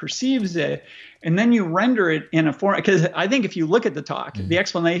car perceives it, and then you render it in a form. Because I think if you look at the talk, the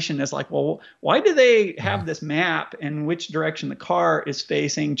explanation is like, well, why do they have this map and which direction the car is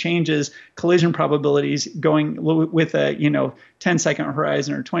facing changes collision probabilities going with a 10-second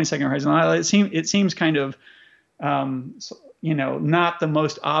horizon or 20-second horizon? It seems kind of not the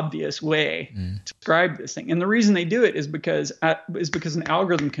most obvious way to describe this thing. And the reason they do it is because an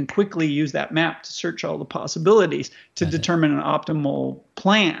algorithm can quickly use that map to search all the possibilities to determine an optimal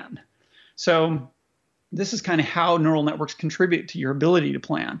plan. So this is kind of how neural networks contribute to your ability to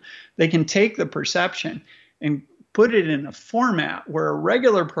plan. They can take the perception and put it in a format where a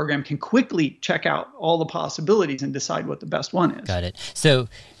regular program can quickly check out all the possibilities and decide what the best one is. Got it. So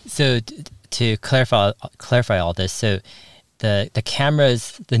to clarify all this, so the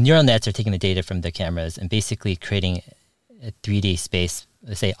cameras, the neural nets are taking the data from the cameras and basically creating a 3D space,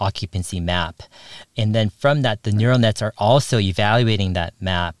 let's say occupancy map. And then from that, the neural nets are also evaluating that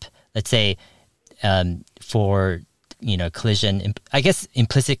map, let's say for, collision, I guess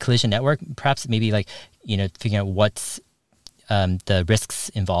implicit collision network, perhaps maybe like, figuring out what's the risks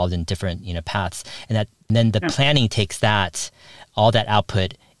involved in different, paths. And then the planning takes all that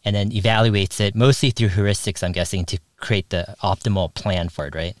output and then evaluates it mostly through heuristics, I'm guessing, to create the optimal plan for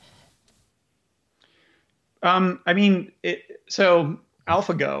it, right? So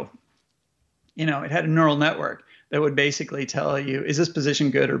AlphaGo, it had a neural network that would basically tell you, is this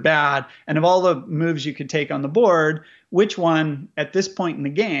position good or bad? And of all the moves you could take on the board, which one at this point in the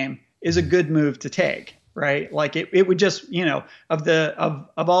game is a good move to take, right? Like it would just,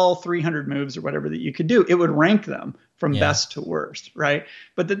 of all 300 moves or whatever that you could do, it would rank them from best to worst, right?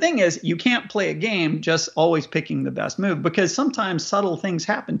 But the thing is, you can't play a game just always picking the best move, because sometimes subtle things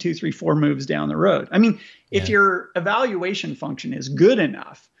happen 2, 3, 4 moves down the road. I mean, if your evaluation function is good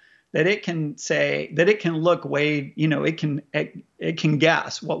enough that it can say that it can look way, it can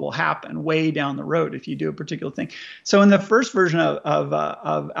guess what will happen way down the road if you do a particular thing. So in the first version of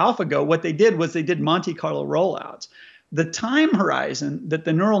AlphaGo, what they did was they did Monte Carlo rollouts. The time horizon that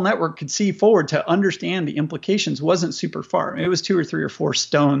the neural network could see forward to understand the implications wasn't super far. It was 2 or 3 or 4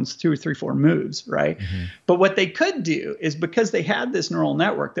 stones, 2 or 3, 4 moves, right? Mm-hmm. But what they could do is, because they had this neural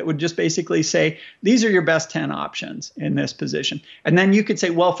network that would just basically say, these are your best 10 options in this position. And then you could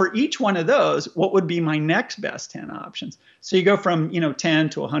say, well, for each one of those, what would be my next best 10 options? So you go from, 10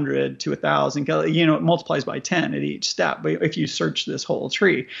 to 100 to 1,000, it multiplies by 10 at each step, but if you search this whole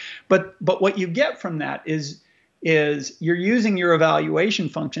tree. But what you get from that is you're using your evaluation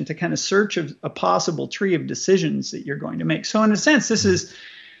function to kind of search a possible tree of decisions that you're going to make. So in a sense, this is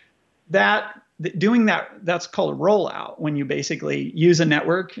doing that's called a rollout, when you basically use a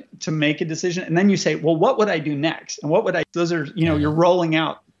network to make a decision. And then you say, well, what would I do next? And what would those are, you're rolling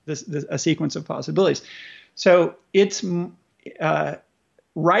out a sequence of possibilities. So it's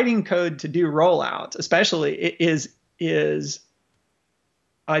writing code to do rollouts, especially, is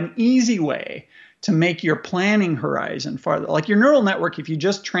an easy way to make your planning horizon farther. Like your neural network, if you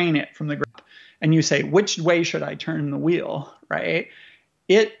just train it from the ground and you say, which way should I turn the wheel, right?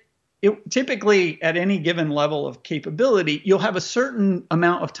 It typically, at any given level of capability, you'll have a certain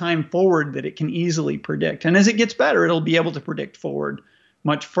amount of time forward that it can easily predict. And as it gets better, it'll be able to predict forward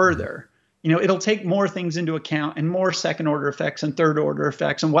much further. It'll take more things into account, and more second order effects and third order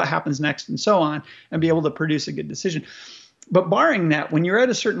effects and what happens next and so on, and be able to produce a good decision. But barring that, when you're at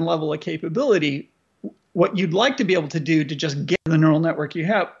a certain level of capability, what you'd like to be able to do to just get the neural network you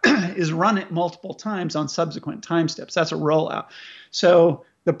have is run it multiple times on subsequent time steps. That's a rollout. So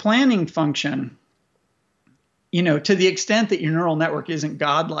the planning function, to the extent that your neural network isn't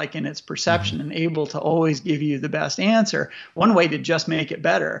godlike in its perception and able to always give you the best answer, one way to just make it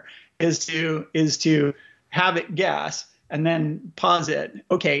better is to have it guess and then pause it.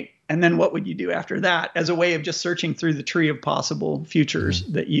 Okay. And then what would you do after that, as a way of just searching through the tree of possible futures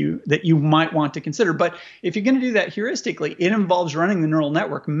that you might want to consider? But if you're going to do that heuristically, it involves running the neural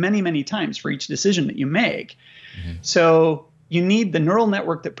network many, many times for each decision that you make. Mm-hmm. So you need the neural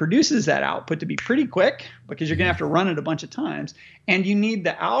network that produces that output to be pretty quick, because you're going to have to run it a bunch of times. And you need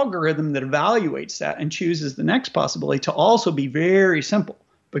the algorithm that evaluates that and chooses the next possibility to also be very simple,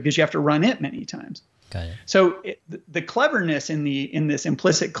 because you have to run it many times. Got it. So the cleverness in this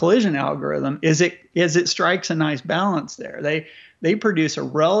implicit collision algorithm is it strikes a nice balance there. They produce a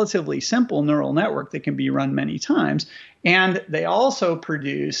relatively simple neural network that can be run many times, and they also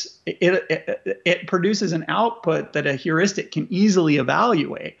produce it produces an output that a heuristic can easily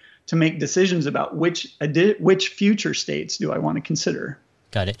evaluate to make decisions about which future states do I want to consider.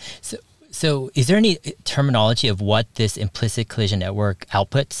 Got it. So is there any terminology of what this implicit collision network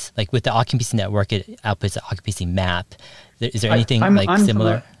outputs? Like with the occupancy network, it outputs an occupancy map. Is there anything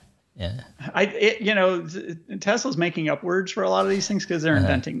similar? Yeah. Tesla's making up words for a lot of these things because they're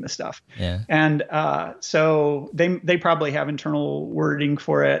inventing the stuff. Yeah. And so they probably have internal wording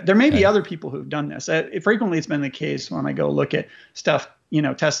for it. There may be other people who've done this. Frequently, it's been the case when I go look at stuff,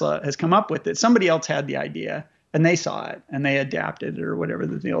 Tesla has come up with it. Somebody else had the idea, and they saw it and they adapted it or whatever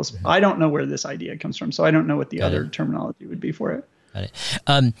the deal is. I don't know where this idea comes from, so I don't know what the other terminology would be for it. Got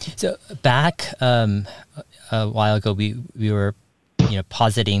it. So back a while ago, we were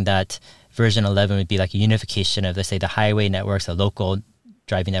positing that version 11 would be like a unification of, let's say, the highway networks, the local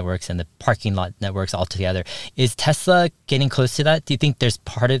driving networks, and the parking lot networks all together. Is Tesla getting close to that? Do you think there's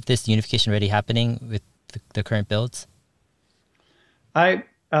part of this unification already happening with the current builds?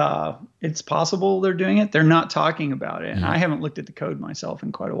 It's possible they're doing it. They're not talking about it. And I haven't looked at the code myself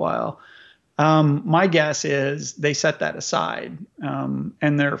in quite a while. My guess is they set that aside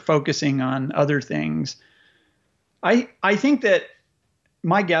and they're focusing on other things. I think that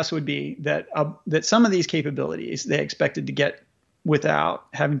my guess would be that some of these capabilities they expected to get without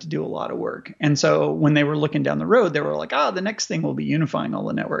having to do a lot of work. And so when they were looking down the road, they were like, the next thing will be unifying all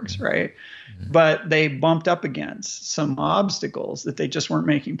the networks, right? But they bumped up against some obstacles that they just weren't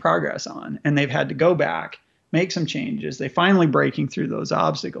making progress on. And they've had to go back, make some changes. They finally breaking through those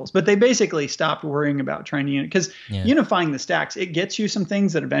obstacles. But they basically stopped worrying about trying to because unifying the stacks, it gets you some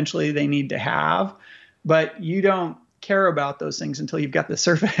things that eventually they need to have. but you don't care about those things until you've got the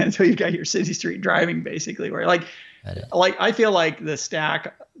surface, until you've got your city street driving, basically, where like I feel like the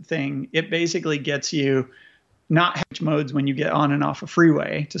stack thing, it basically gets you not hatch modes when you get on and off a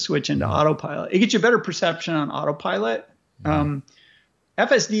freeway to switch into autopilot. It gets you better perception on autopilot.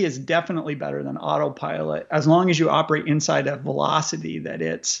 FSD is definitely better than autopilot as long as you operate inside a velocity that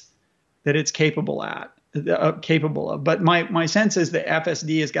it's capable of. But my sense is that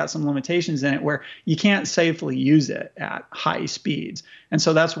FSD has got some limitations in it where you can't safely use it at high speeds. And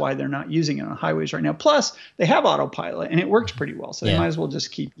so that's why they're not using it on highways right now. Plus, they have autopilot and it works pretty well. So they might as well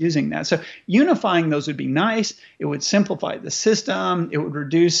just keep using that. So unifying those would be nice. It would simplify the system. It would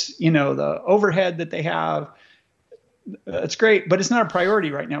reduce, the overhead that they have. It's great, but it's not a priority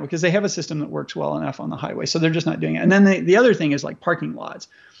right now because they have a system that works well enough on the highway. So they're just not doing it. And then the other thing is like parking lots.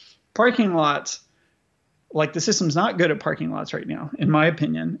 Parking lots, like the system's not good at parking lots right now, in my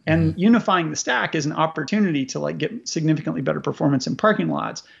opinion. And unifying the stack is an opportunity to like get significantly better performance in parking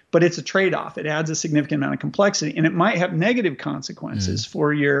lots, but it's a trade-off. It adds a significant amount of complexity, and it might have negative consequences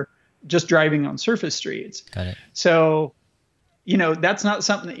for your just driving on surface streets. Got it. So, that's not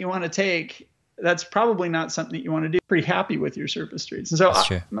something that you want to take. That's probably not something that you want to do. Pretty happy with your surface streets. And so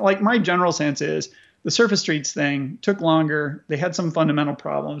like my general sense is the surface streets thing took longer. They had some fundamental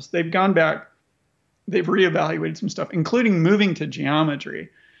problems. They've gone back. They've reevaluated some stuff, including moving to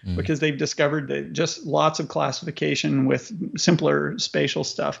geometry because they've discovered that just lots of classification with simpler spatial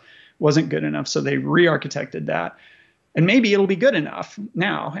stuff wasn't good enough. So they re-architected that. And maybe it'll be good enough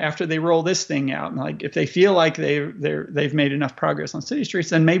now after they roll this thing out. And like if they feel like they've made enough progress on city streets,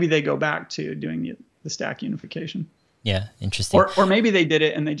 then maybe they go back to doing the stack unification. Yeah, interesting. Or maybe they did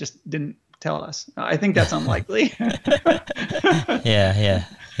it and they just didn't tell us. I think that's unlikely. Yeah.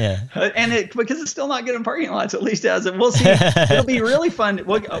 And because it's still not good in parking lots, at least as we'll see. It'll be really fun.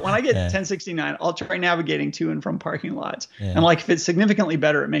 When I get 1069, I'll try navigating to and from parking lots. And like if it's significantly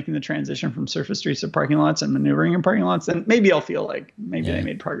better at making the transition from surface streets to parking lots and maneuvering in parking lots, then maybe I'll feel like maybe they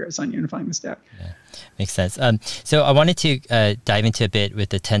made progress on unifying the stack. Yeah. Makes sense. So I wanted to dive into a bit with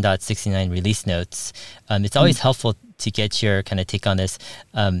the 10.69 release notes. It's always helpful to get your kind of take on this.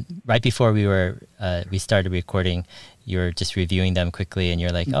 Right before we started recording, you were just reviewing them quickly and you're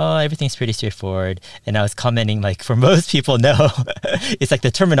like, oh, everything's pretty straightforward. And I was commenting like, for most people, no, it's like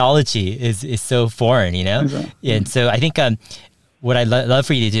the terminology is so foreign, Exactly. And so I think what I'd love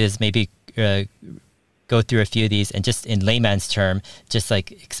for you to do is maybe go through a few of these and just in layman's term, just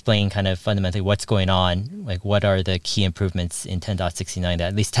like explain kind of fundamentally what's going on, like what are the key improvements in 10.69 that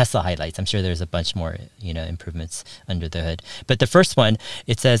at least Tesla highlights. I'm sure there's a bunch more, improvements under the hood. But the first one,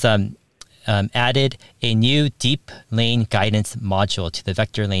 it says, added a new deep lane guidance module to the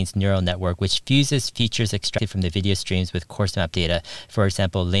vector lanes neural network, which fuses features extracted from the video streams with course map data, for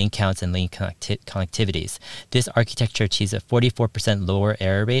example, lane counts and lane connectivities. This architecture achieves a 44% lower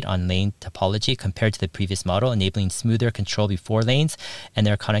error rate on lane topology compared to the previous model, enabling smoother control before lanes and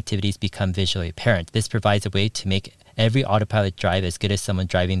their connectivities become visually apparent. This provides a way to make every autopilot drive as good as someone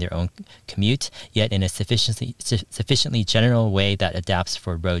driving their own commute, yet in a sufficiently general way that adapts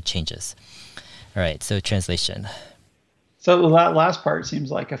for road changes. All right, so translation. So that last part seems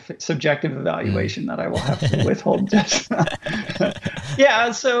like a subjective evaluation that I will have to withhold.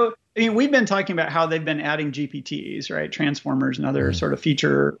 Yeah, so we've been talking about how they've been adding GPTs, right, transformers and other sort of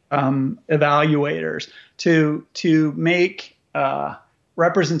feature evaluators to make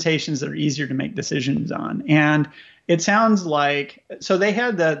representations that are easier to make decisions on. And it sounds like, so they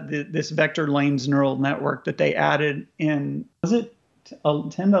had this vector lanes neural network that they added in, was it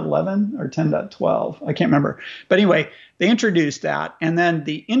 10.11 or 10.12? I can't remember. But anyway, they introduced that. And then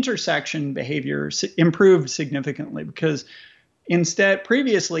the intersection behavior improved significantly because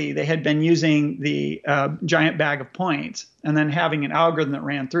previously they had been using the giant bag of points and then having an algorithm that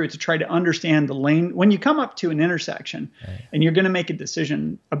ran through it to try to understand the lane. When you come up to an intersection and you're going to make a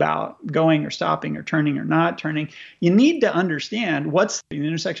decision about going or stopping or turning or not turning, you need to understand what's the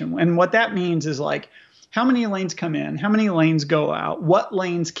intersection. And what that means is like, how many lanes come in, how many lanes go out, what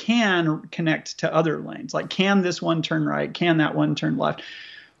lanes can connect to other lanes? Like, can this one turn right? Can that one turn left?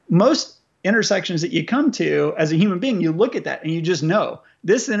 Most intersections that you come to as a human being, you look at that and you just know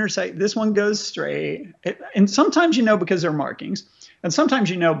this one goes straight. And sometimes you know because there are markings. And sometimes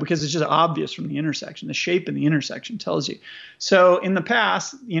you know because it's just obvious from the intersection. The shape in the intersection tells you. So in the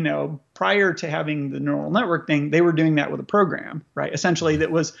past, prior to having the neural network thing, they were doing that with a program, right? Essentially, that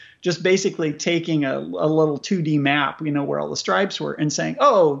was just basically taking a little 2D map, where all the stripes were, and saying,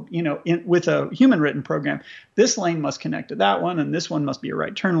 with a human written program, this lane must connect to that one, and this one must be a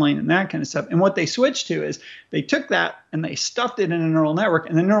right turn lane, and that kind of stuff. And what they switched to is they took that and they stuffed it in a neural network,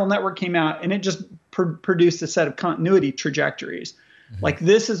 and the neural network came out and it just produced a set of continuity trajectories. Like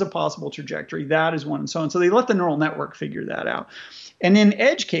this is a possible trajectory, that is one, and so on. So they let the neural network figure that out. And in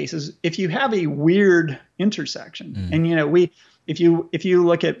edge cases, if you have a weird intersection, and if you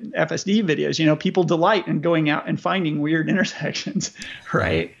look at FSD videos, people delight in going out and finding weird intersections,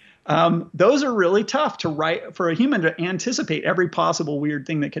 right? Those are really tough to write for a human to anticipate every possible weird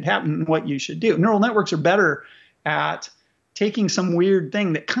thing that could happen and what you should do. Neural networks are better at taking some weird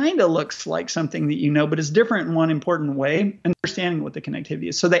thing that kind of looks like something that but is different in one important way, understanding what the connectivity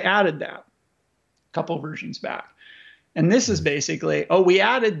is. So they added that a couple versions back. And this is basically, we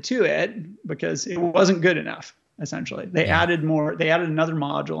added to it because it wasn't good enough, essentially. They added more, they added another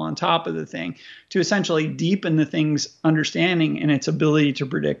module on top of the thing to essentially deepen the thing's understanding and its ability to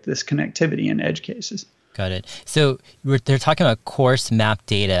predict this connectivity in edge cases. Got it. So they're talking about coarse map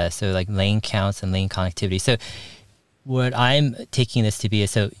data, so like lane counts and lane connectivity. So what I'm taking this to be is,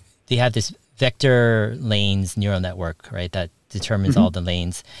 so they have this vector lanes neural network, right, that determines all the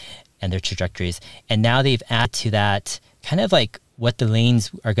lanes and their trajectories. And now they've added to that kind of like what the lanes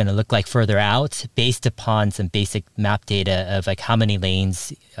are going to look like further out based upon some basic map data of like how many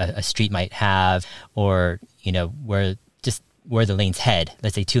lanes a street might have, or, where the lanes head.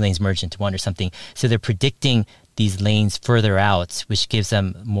 Let's say 2 lanes merge into one or something. So they're predicting these lanes further out, which gives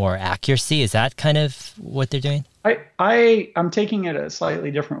them more accuracy. Is that kind of what they're doing? I'm taking it a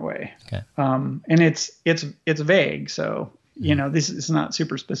slightly different way. Okay. And it's vague. So, this is not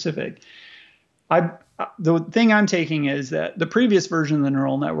super specific. The thing I'm taking is that the previous version of the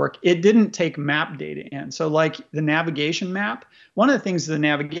neural network, it didn't take map data in. So like the navigation map, one of the things the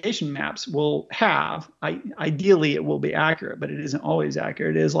navigation maps will have, ideally it will be accurate, but it isn't always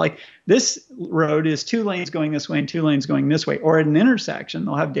accurate. It is like this road is 2 lanes going this way and 2 lanes going this way. Or at an intersection,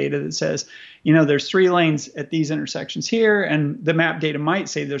 they'll have data that says, there's 3 lanes at these intersections here. And the map data might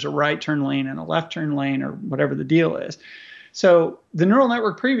say there's a right turn lane and a left turn lane or whatever the deal is. So the neural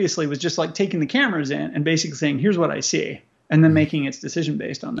network previously was just like taking the cameras in and basically saying, here's what I see, and then making its decision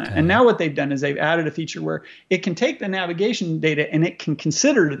based on that. Okay. And now what they've done is they've added a feature where it can take the navigation data and it can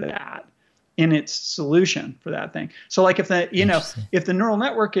consider that in its solution for that thing. So like if the neural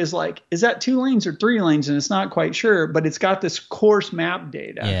network is like, is that 2 lanes or 3 lanes? And it's not quite sure, but it's got this coarse map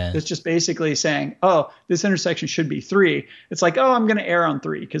data that's just basically saying, this intersection should be 3. It's like, I'm going to err on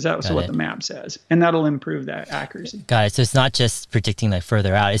 3 because that was what the map says. And that'll improve that accuracy. Got it. So it's not just predicting like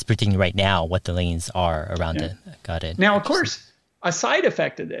further out, it's predicting right now what the lanes are around it. Got it. Now, of course, a side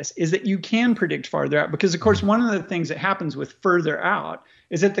effect of this is that you can predict farther out because, of course, one of the things that happens with further out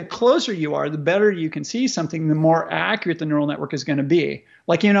is that the closer you are, the better you can see something, the more accurate the neural network is going to be.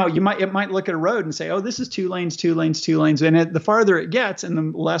 Like, it might look at a road and say, this is 2 lanes, 2 lanes, 2 lanes. And the farther it gets and the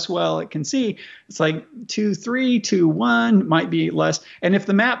less well it can see, it's like 2, 3, 2, 1 might be less. And if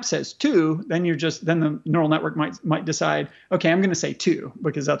the map says 2, then the neural network might decide, okay, I'm going to say 2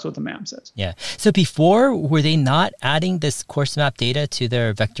 because that's what the map says. Yeah. So before, were they not adding this coarse map data to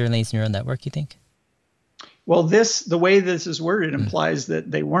their vector lanes neural network, you think? Well, the way this is worded implies that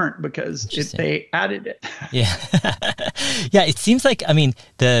they weren't because they added it. Yeah. Yeah, it seems like,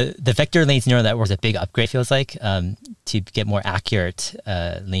 the vector lanes neural network is a big upgrade, feels like, to get more accurate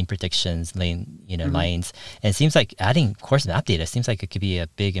lane predictions, lines. And it seems like adding coarse map data seems like it could be a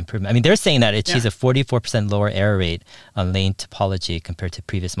big improvement. They're saying that it achieves a 44% lower error rate on lane topology compared to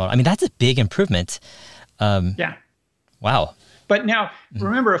previous model. That's a big improvement. Yeah. Wow. But now,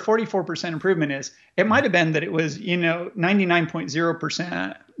 remember, a 44% improvement it might have been that it was,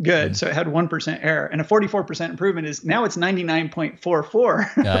 99.0% good, so it had 1% error. And a 44% improvement is now it's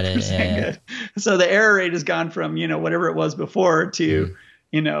 99.44% good. So the error rate has gone from, whatever it was before to,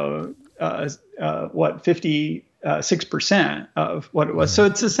 56% of what it was. So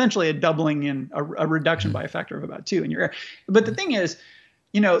it's essentially a doubling in a reduction by a factor of about 2 in your error. But the thing is,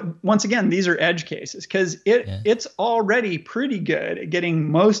 once again, these are edge cases because it's already pretty good at getting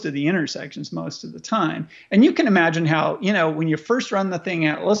most of the intersections most of the time. And you can imagine how, when you first run the thing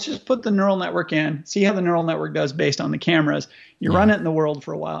out, let's just put the neural network in, see how the neural network does based on the cameras. You run it in the world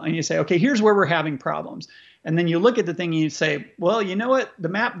for a while and you say, okay, here's where we're having problems. And then you look at the thing and you say, well, you know what? The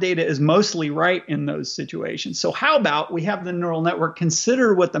map data is mostly right in those situations. So how about we have the neural network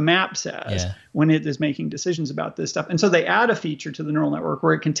consider what the map says when it is making decisions about this stuff? And so they add a feature to the neural network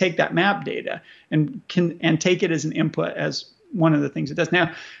where it can take that map data and take it as an input as one of the things it does. Now,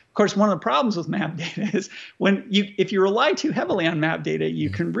 of course, one of the problems with map data is if you rely too heavily on map data, you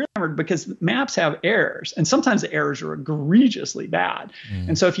can remember because maps have errors, and sometimes the errors are egregiously bad.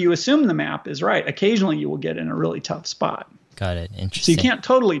 And so if you assume the map is right, occasionally you will get in a really tough spot. Got it. Interesting. So you can't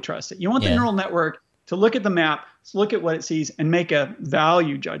totally trust it. You want the neural network to look at the map, look at what it sees, and make a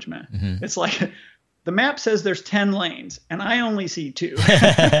value judgment. It's like the map says there's 10 lanes and I only see 2.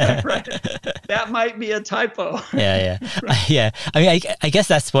 Right? That might be a typo. Yeah. Yeah. I mean, I guess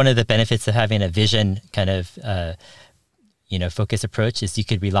that's one of the benefits of having a vision kind of, focus approach is you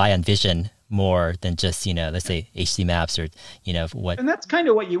could rely on vision more than just, let's say HD maps or, what. And that's kind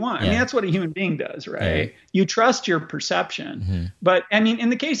of what you want. Yeah. I mean, that's what a human being does, right? Yeah. You trust your perception. But I mean, in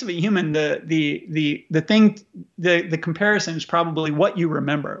the case of a human, the comparison is probably what you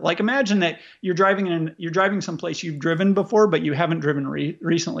remember. Like imagine that you're driving someplace you've driven before, but you haven't driven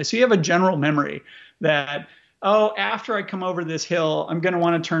recently. So you have a general memory that, oh, after I come over this hill, I'm going to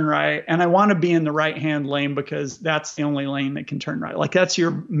want to turn right. And I want to be in the right-hand lane because that's the only lane that can turn right. Like that's your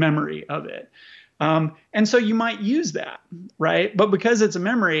memory of it. And so you might use that, right? But because it's a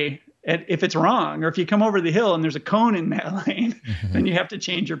memory, if it's wrong, or if you come over the hill and there's a cone in that lane, then you have to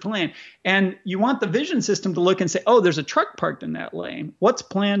change your plan. And you want the vision system to look and say, oh, there's a truck parked in that lane. What's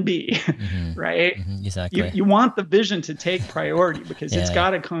plan B, right? Exactly. You want the vision to take priority because it's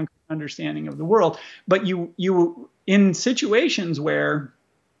got a concrete understanding of the world. But you in situations where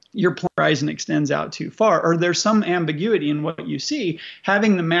your horizon extends out too far, or there's some ambiguity in what you see,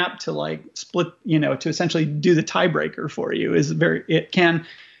 having the map to like split, to essentially do the tiebreaker for you it can,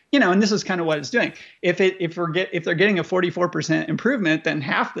 and this is kind of what it's doing. If they're getting a 44% improvement, then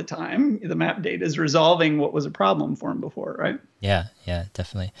half the time the map data is resolving what was a problem for them before, right? Yeah,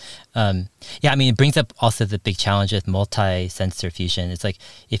 definitely. I mean, it brings up also the big challenge with multi-sensor fusion. It's like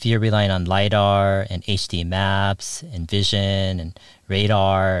if you're relying on LiDAR and HD maps and vision and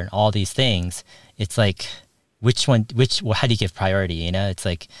radar and all these things, it's like how do you give priority? It's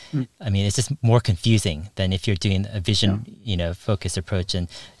like, I mean, it's just more confusing than if you're doing a vision, focused approach, and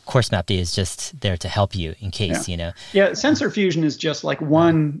course map data is just there to help you in case, Yeah, sensor fusion is just like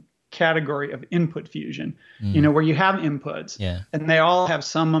one category of input fusion, where you have inputs and they all have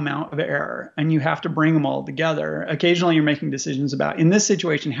some amount of error and you have to bring them all together. Occasionally you're making decisions about, in this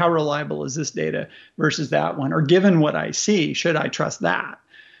situation, how reliable is this data versus that one? Or given what I see, should I trust that?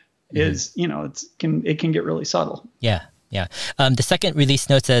 It can get really subtle. Yeah. The second release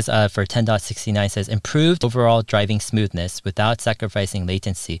note says for 10.69 says improved overall driving smoothness without sacrificing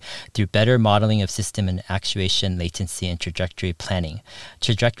latency through better modeling of system and actuation latency and trajectory planning.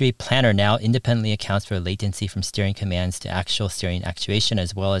 Trajectory Planner now independently accounts for latency from steering commands to actual steering actuation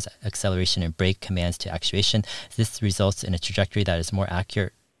as well as acceleration and brake commands to actuation. This results in a trajectory that is more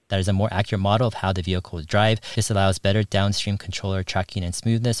accurate. That is a more accurate model of how the vehicle will drive. This allows better downstream controller tracking and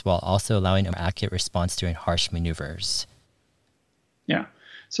smoothness while also allowing a more accurate response during harsh maneuvers. Yeah.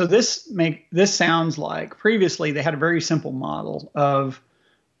 So this sounds like previously they had a very simple model of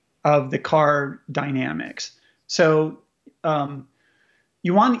the car dynamics. So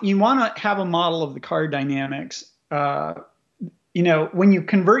you want to have a model of the car dynamics. When you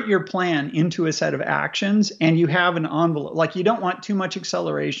convert your plan into a set of actions and you have an envelope, like you don't want too much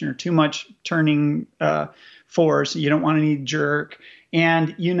acceleration or too much turning force. You don't want any jerk.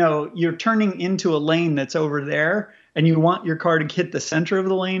 And, you're turning into a lane that's over there and you want your car to hit the center of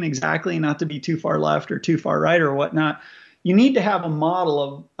the lane exactly, not to be too far left or too far right or whatnot. You need to have a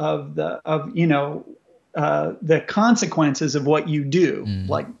model of the consequences of what you do,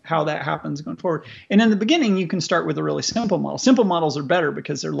 like how that happens going forward. And in the beginning, you can start with a really simple model. Simple models are better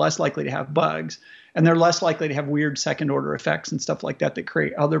because they're less likely to have bugs and they're less likely to have weird second order effects and stuff like that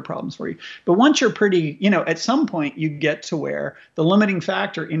create other problems for you. But once you're pretty, at some point you get to where the limiting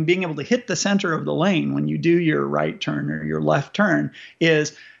factor in being able to hit the center of the lane when you do your right turn or your left turn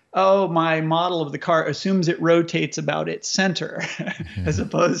is, oh, my model of the car assumes it rotates about its center as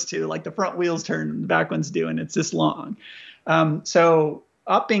opposed to like the front wheels turn and the back ones do, and it's this long. So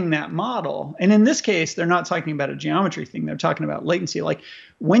upping that model, and in this case, they're not talking about a geometry thing. They're talking about latency. Like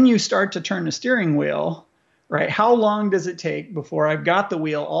when you start to turn the steering wheel, right, how long does it take before I've got the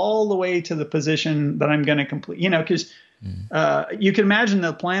wheel all the way to the position that I'm going to complete? Because you can imagine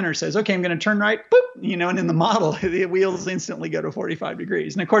the planner says, okay, I'm going to turn right, boop, and in the model, the wheels instantly go to 45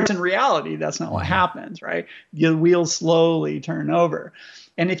 degrees. And of course, in reality, that's not what happens, right? The wheels slowly turn over.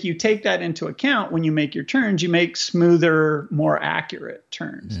 And if you take that into account when you make your turns, you make smoother, more accurate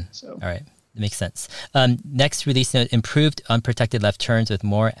turns. So, all right. That makes sense. Next release note, improved unprotected left turns with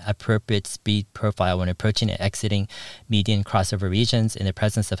more appropriate speed profile when approaching and exiting median crossover regions in the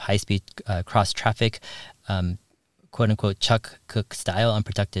presence of high-speed cross traffic. quote-unquote Chuck Cook style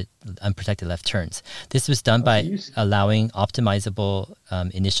unprotected left turns. This was done by allowing optimizable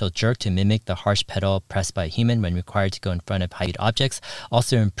initial jerk to mimic the harsh pedal pressed by a human when required to go in front of high-speed objects.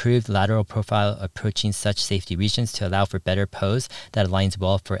 Also improved lateral profile approaching such safety regions to allow for better pose that aligns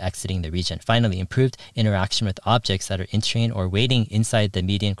well for exiting the region. Finally, improved interaction with objects that are entering or waiting inside the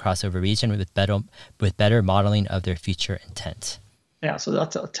median crossover region with better modeling of their future intent. Yeah, so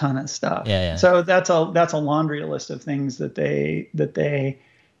that's a ton of stuff. Yeah. So that's a laundry list of things that they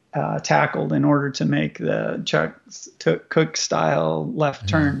tackled in order to make the Chuck Cook style left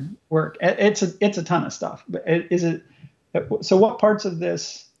turn work. It's a ton of stuff. But is it? So what parts of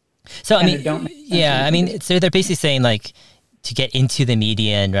this? So I mean, so they're basically saying like to get into the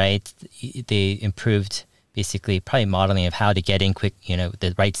median, right? They improved basically probably modeling of how to get in quick,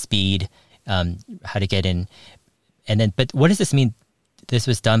 the right speed, how to get in, and then. But what does this mean? This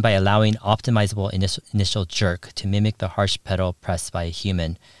was done by allowing optimizable initial jerk to mimic the harsh pedal pressed by a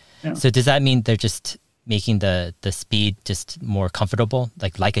human. Yeah. So does that mean they're just making the speed just more comfortable,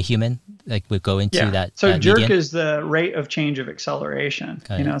 like a human, like would go into that? So jerk median? is the rate of change of acceleration.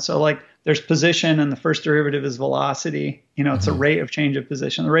 So like there's position and the first derivative is velocity. It's a rate of change of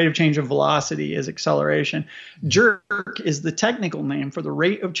position. The rate of change of velocity is acceleration. Jerk is the technical name for the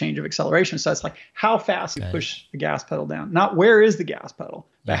rate of change of acceleration. So that's like how fast you push the gas pedal down. Not where is the gas pedal,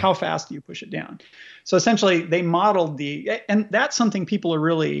 but how fast do you push it down. So essentially they modeled and that's something people are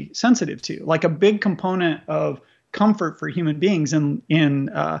really sensitive to. Like a big component of comfort for human beings in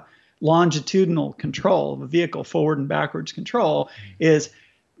longitudinal control of a vehicle, forward and backwards control, is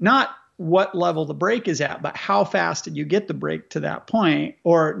not what level the brake is at, but how fast did you get the brake to that point,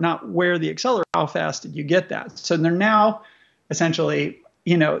 or not where the accelerator, how fast did you get that? So they're now essentially,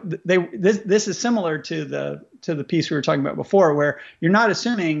 this is similar to the piece we were talking about before, where you're not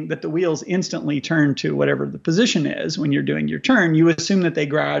assuming that the wheels instantly turn to whatever the position is when you're doing your turn. You assume that they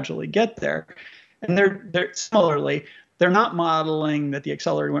gradually get there. And they're similarly, they're not modeling that the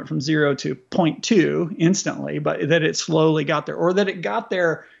accelerator went from 0 to 0.2 instantly, but that it slowly got there, or that it got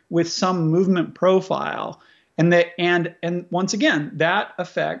there with some movement profile. And once again, that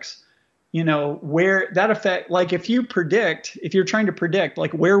affects, like if you're trying to predict,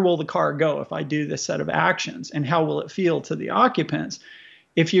 like where will the car go if I do this set of actions, and how will it feel to the occupants?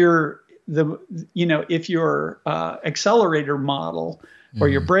 If your accelerator model or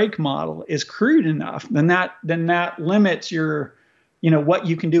your brake model is crude enough, then that limits your, what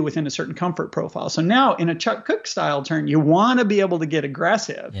you can do within a certain comfort profile. So now in a Chuck Cook style turn, you want to be able to get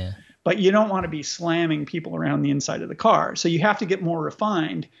aggressive, but you don't want to be slamming people around the inside of the car. So you have to get more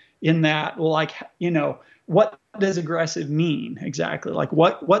refined in that, like, what does aggressive mean exactly? Like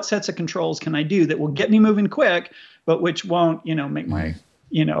what sets of controls can I do that will get me moving quick, but which won't, make my,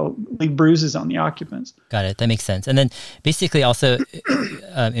 leave bruises on the occupants. Got it. That makes sense. And then basically also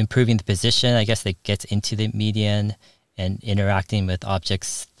improving the position, I guess, that gets into the median and interacting with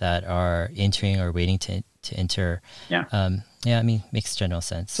objects that are entering or waiting to enter. Makes general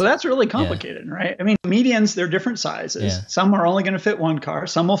sense. So that's really complicated, right? I mean, medians, they're different sizes. Some are only going to fit one car.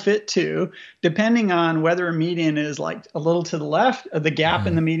 Some will fit two, depending on whether a median is like a little to the left, or the gap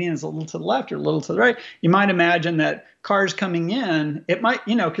in the median is a little to the left or a little to the right. You might imagine that cars coming in, it might,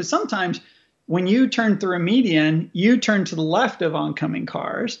 because sometimes when you turn through a median, you turn to the left of oncoming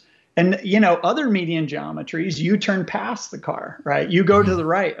cars. And, other median geometries, you turn past the car, right? You go to the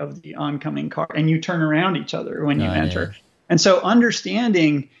right of the oncoming car and you turn around each other when you enter. Yeah. And so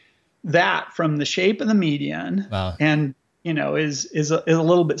understanding that from the shape of the median and, is a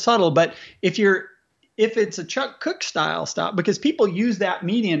little bit subtle. But if it's a Chuck Cook style stop, because people use that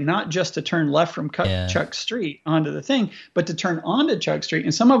median not just to turn left from Chuck Street onto the thing, but to turn onto Chuck Street.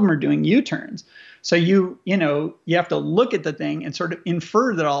 And some of them are doing U-turns. So you have to look at the thing and sort of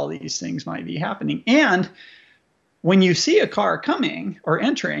infer that all these things might be happening. And when you see a car coming or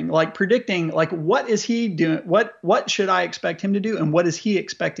entering, like predicting, like what is he doing? What should I expect him to do? And what is he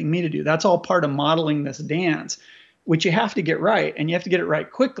expecting me to do? That's all part of modeling this dance, which you have to get right. And you have to get it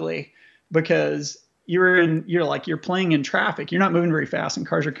right quickly, because you're playing in traffic. You're not moving very fast and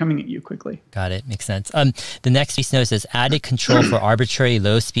cars are coming at you quickly. Got it. Makes sense. The next piece note says added control for arbitrary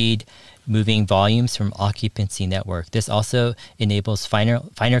low speed moving volumes from occupancy network. This also enables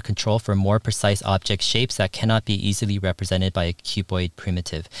finer control for more precise object shapes that cannot be easily represented by a cuboid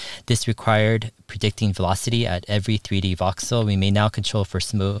primitive. This required predicting velocity at every 3D voxel. We may now control for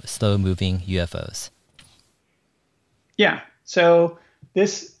slow moving UFOs. Yeah. So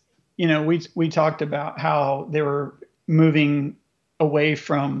this, we talked about how they were moving away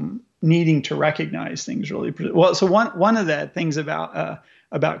from needing to recognize things really well. So one of the things about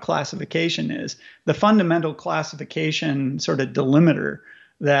about classification is the fundamental classification sort of delimiter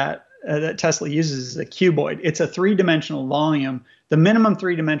that Tesla uses is a cuboid. It's a three-dimensional volume, the minimum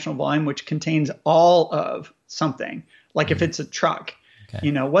three-dimensional volume, which contains all of something. Like if it's a truck,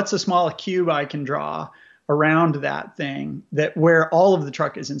 what's the smallest cube I can draw around that thing that where all of the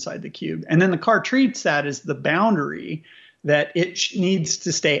truck is inside the cube. And then the car treats that as the boundary that it needs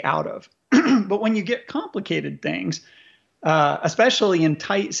to stay out of. But when you get complicated things, especially in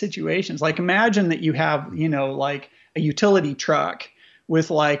tight situations, like imagine that you have, like a utility truck with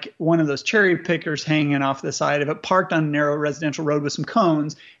like one of those cherry pickers hanging off the side of it, parked on a narrow residential road with some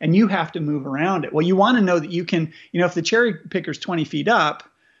cones, and you have to move around it. Well, you want to know that you can, if the cherry picker's 20 feet up,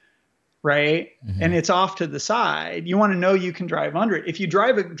 right, and it's off to the side, you want to know you can drive under it. If you draw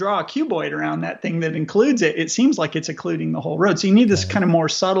a cuboid around that thing that includes it, it seems like it's occluding the whole road. So you need this kind of more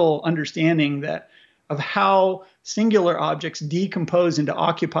subtle understanding of how singular objects decompose into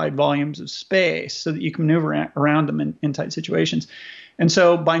occupied volumes of space so that you can maneuver around them in tight situations. And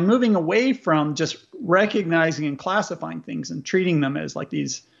so by moving away from just recognizing and classifying things and treating them as like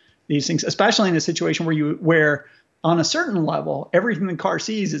these things, especially in a situation where on a certain level, everything the car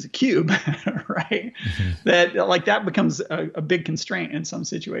sees is a cube, right? That becomes a big constraint in some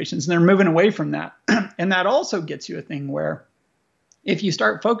situations. And they're moving away from that. And that also gets you a thing where if you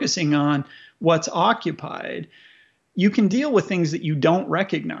start focusing on what's occupied, you can deal with things that you don't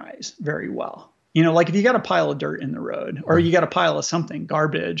recognize very well. Like if you got a pile of dirt in the road, or you got a pile of something,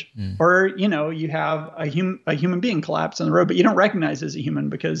 garbage, or, you have a human being collapse on the road, but you don't recognize it as a human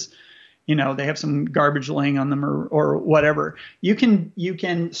because, they have some garbage laying on them or whatever. You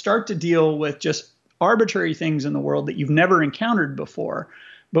can start to deal with just arbitrary things in the world that you've never encountered before,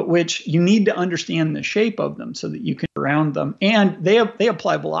 but which you need to understand the shape of them so that you can around them. And they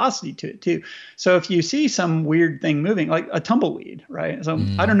apply velocity to it too. So if you see some weird thing moving, like a tumbleweed, right? So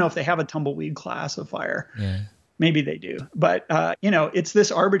I don't know if they have a tumbleweed classifier. Yeah. Maybe they do. But, it's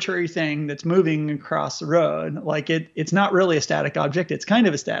this arbitrary thing that's moving across the road. Like it's not really a static object. It's kind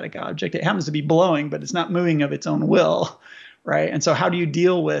of a static object. It happens to be blowing, but it's not moving of its own will, right? And so how do you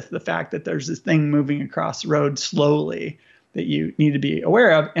deal with the fact that there's this thing moving across the road slowly that you need to be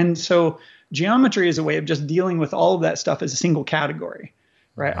aware of? And so geometry is a way of just dealing with all of that stuff as a single category,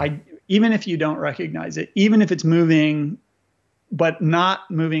 right? Even if you don't recognize it, even if it's moving but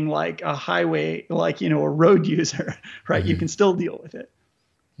not moving like a highway, like, a road user, right? You can still deal with it.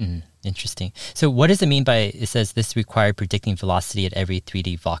 Interesting. So what does it mean by, it says this required predicting velocity at every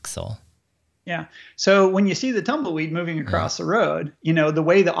 3D voxel? Yeah. So when you see the tumbleweed moving across the road, the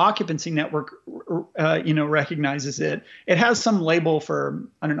way the occupancy network, recognizes it, it has some label for,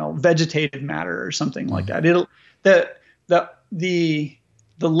 I don't know, vegetative matter or something like that. The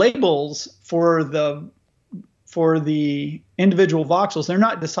labels for the individual voxels, they're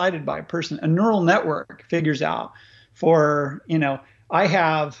not decided by a person. A neural network figures out I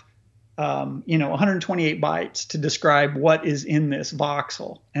have, 128 bytes to describe what is in this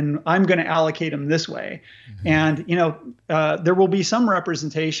voxel, and I'm going to allocate them this way. And, there will be some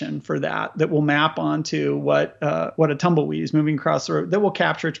representation for that will map onto what a tumbleweed is moving across the road, that will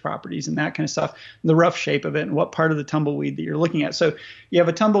capture its properties and that kind of stuff, the rough shape of it and what part of the tumbleweed that you're looking at. So you have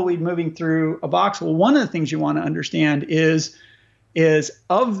a tumbleweed moving through a voxel. One of the things you want to understand is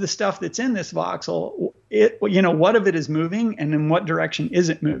of the stuff that's in this voxel, what of it is moving and in what direction is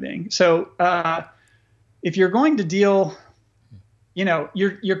it moving? So if you're going to deal,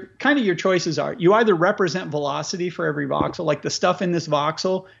 your choices are, you either represent velocity for every voxel, like the stuff in this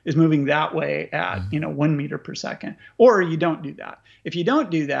voxel is moving that way at 1 meter per second, or you don't do that. If you don't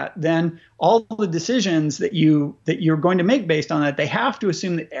do that, then all the decisions that you're going to make based on that, they have to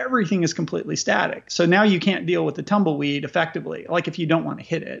assume that everything is completely static. So now you can't deal with the tumbleweed effectively, like if you don't want to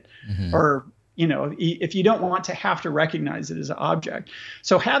hit it, or if you don't want to have to recognize it as an object.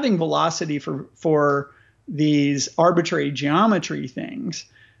 So having velocity for these arbitrary geometry things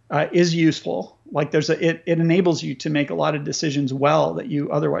is useful. Like it enables you to make a lot of decisions well that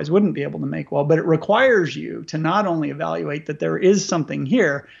you otherwise wouldn't be able to make well, but it requires you to not only evaluate that there is something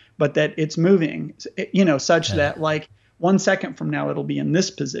here, but that it's moving, such that like 1 second from now, it'll be in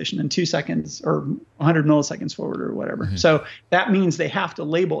this position, and 2 seconds or 100 milliseconds forward or whatever. So that means they have to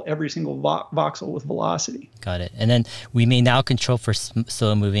label every single voxel with velocity. Got it. And then we may now control for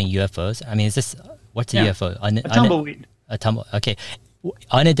slow moving UFOs. I mean, what's a UFO? A tumbleweed. Okay.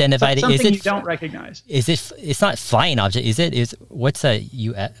 Unidentified. Something is it you don't recognize? Is it? It's not flying object. Is it? What's a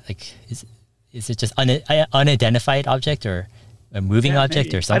Is it just unidentified object or? a moving object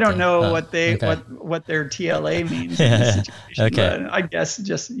maybe. or something. I don't know okay. what their TLA means in this situation, okay. but I guess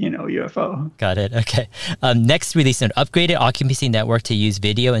just, UFO. Got it. Okay. Next release, an upgraded occupancy network to use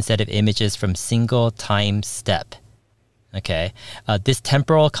video instead of images from single time step. Okay. This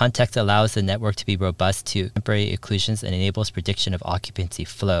temporal context allows the network to be robust to temporary occlusions and enables prediction of occupancy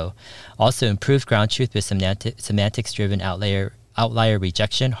flow. Also, improved ground truth with semantics-driven outlier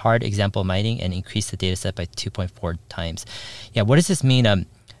rejection, hard example mining, and increase the data set by 2.4 times. Yeah, what does this mean?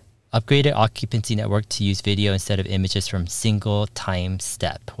 Upgraded occupancy network to use video instead of images from single time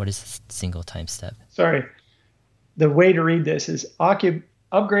step. What is this single time step? Sorry. The way to read this is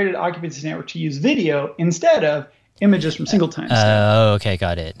upgraded occupancy network to use video instead of images from single time step. Oh, okay,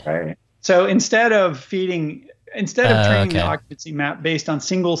 got it. Right. So instead of training the occupancy map based on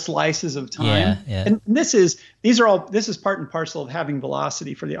single slices of time, and this is part and parcel of having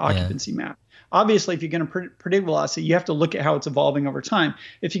velocity for the occupancy map. Obviously, if you're going to predict velocity, you have to look at how it's evolving over time.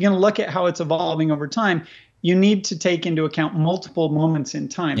 If you're going to look at how it's evolving over time, you need to take into account multiple moments in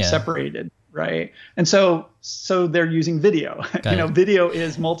time separated, right? And so they're using video. Video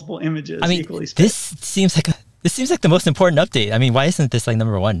is multiple images equally spaced. This seems like the most important update. I mean, why isn't this like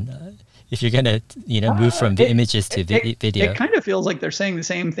number one? If you're gonna, move from images to video, it kind of feels like they're saying the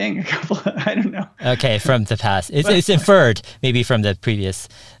same thing. I don't know. Okay, from the past, it's inferred maybe from the previous.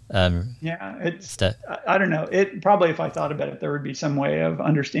 Stuff. I don't know. It probably, if I thought about it, there would be some way of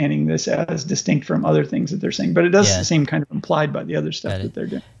understanding this as distinct from other things that they're saying. But it does seem kind of implied by the other stuff that they're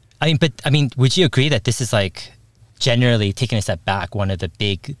doing. I mean, would you agree that this is like generally taking a step back, one of the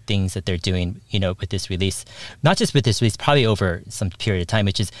big things that they're doing, with this release, not just with this release, probably over some period of time,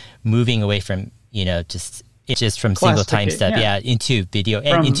 which is moving away from, just from single time step, into video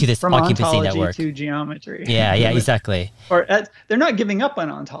and into this occupancy network to geometry. Yeah, exactly. Or they're not giving up on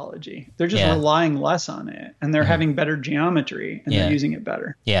ontology; they're just relying less on it, and they're having better geometry, and they're using it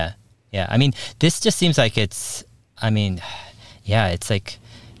better. Yeah. I mean, this just seems like it's like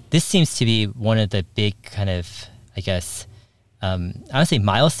this seems to be one of the big kind of, I guess, I don't say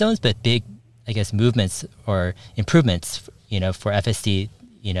milestones, but big, I guess, movements or improvements, for FSD,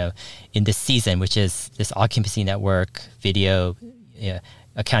 in this season, which is this occupancy network, video,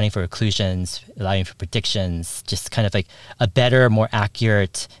 accounting for occlusions, allowing for predictions, just kind of like a better, more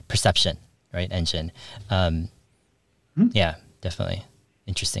accurate perception, right, engine. Yeah, definitely.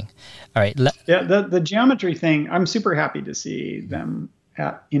 Interesting. All right. The geometry thing, I'm super happy to see them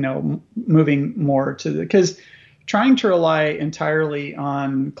moving more to because trying to rely entirely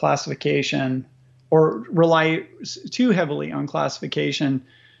on classification or rely too heavily on classification,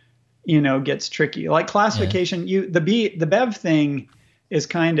 gets tricky. Like classification, the BEV thing is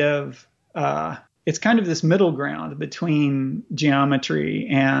kind of it's kind of this middle ground between geometry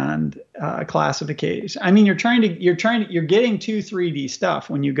and classification. I mean, you're getting 3D stuff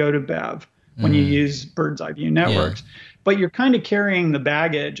when you go to BEV, when you use bird's eye view networks. But you're kind of carrying the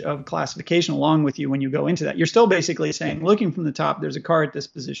baggage of classification along with you when you go into that. You're still basically saying, looking from the top, there's a car at this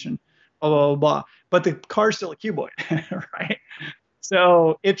position, blah, blah, blah, blah. But the car's still a cuboid, right?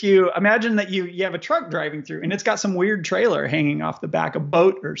 So if you imagine that you have a truck driving through and it's got some weird trailer hanging off the back, a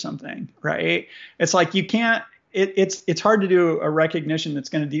boat or something, right? It's like you can't, it's hard to do a recognition that's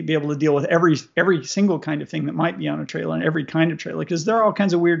going to be able to deal with every single kind of thing that might be on a trailer and every kind of trailer, because there are all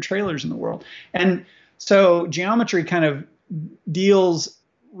kinds of weird trailers in the world. And so geometry kind of deals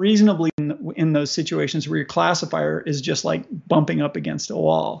reasonably in those situations where your classifier is just like bumping up against a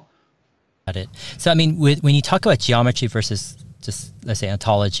wall. Got it. So, I mean, when you talk about geometry versus just, let's say,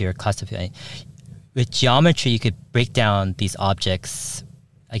 ontology or classifying, with geometry, you could break down these objects,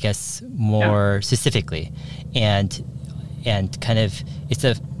 I guess, more specifically, and kind of, it's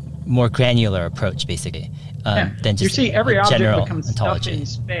a more granular approach, basically. Than just every object becomes ontology. Stuff in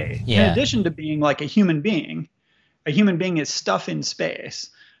space. In addition to being like a human being is stuff in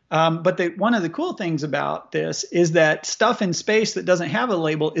space. But one of the cool things about this is that stuff in space that doesn't have a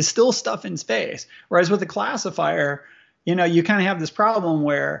label is still stuff in space. Whereas with a classifier, you kind of have this problem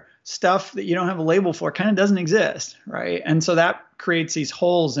where stuff that you don't have a label for kind of doesn't exist, right? And so that creates these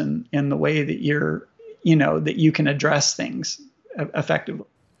holes in the way that that you can address things effectively.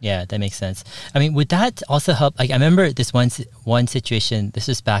 Yeah, that makes sense. I mean, would that also help? Like, I remember this one situation. This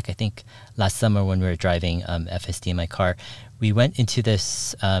was back, I think, last summer when we were driving FSD in my car. We went into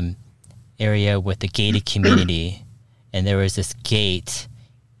this area with a gated community, and there was this gate,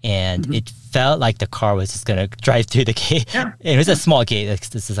 and it felt like the car was just gonna drive through the gate. Yeah. It was a small gate. Like,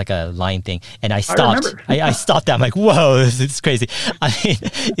 this is like a line thing, and I stopped. I stopped. I'm like, whoa, this is crazy. I mean,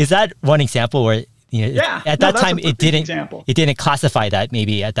 is that one example where Yeah. At No, that that's time a perfect example. it didn't classify that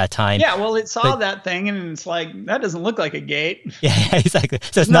maybe at that time. Yeah, well, it saw that thing and it's like, that doesn't look like a gate. Yeah, exactly.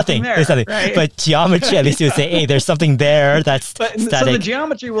 So There's it's nothing. there, There's nothing. right? But geometry, at least you would say, hey, there's something there that's But so static. the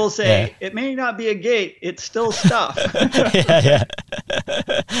geometry will say, it may not be a gate, it's still stuff. Yeah.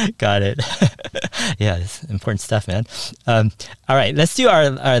 Got it. Yeah, it's important stuff, man. All right, let's do our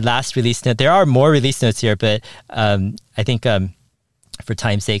last release note. There are more release notes here, but I think for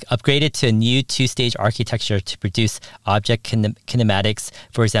time's sake, upgraded to a new two-stage architecture to produce object kinematics,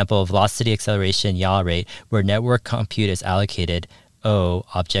 for example, velocity, acceleration, yaw rate, where network compute is allocated O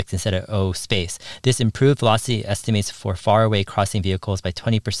objects instead of O space. This improved velocity estimates for far-away crossing vehicles by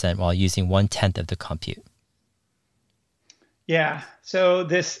 20% while using 1/10 of the compute. Yeah. So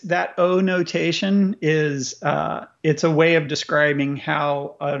that O notation is it's a way of describing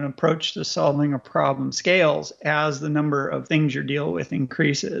how an approach to solving a problem scales as the number of things you deal with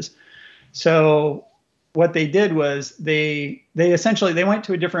increases. So what they did was they essentially went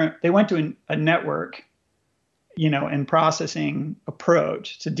to a network, and processing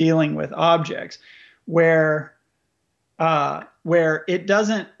approach to dealing with objects where it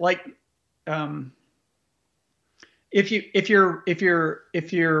doesn't like if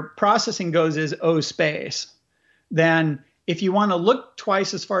your processing goes as O space, then if you want to look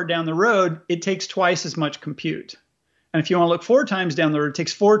twice as far down the road, it takes twice as much compute. And if you want to look 4 times down the road, it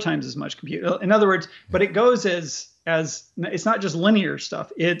takes 4 times as much compute. In other words, but it goes as it's not just linear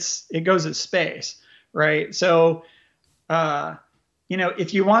stuff. It goes as space, right? So,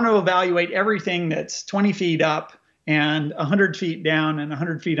 if you want to evaluate everything that's 20 feet up and 100 feet down and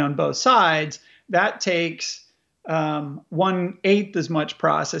 100 feet on both sides, that takes 1/8 as much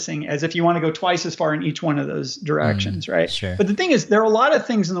processing as if you want to go twice as far in each one of those directions, right? Sure. But the thing is, there are a lot of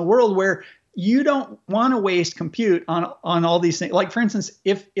things in the world where you don't want to waste compute on all these things. Like, for instance,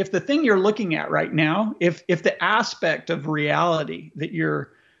 if the thing you're looking at right now, if the aspect of reality that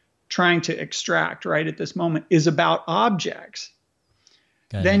you're trying to extract right at this moment is about objects,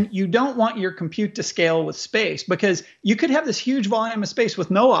 then you don't want your compute to scale with space, because you could have this huge volume of space with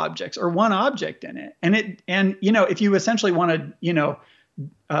no objects or one object in it. And if you essentially want to,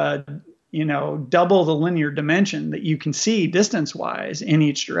 double the linear dimension that you can see distance wise in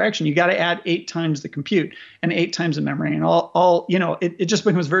each direction, you got to add 8 times the compute and 8 times the memory, and it just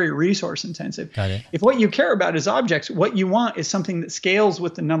becomes very resource intensive. Got it. If what you care about is objects, what you want is something that scales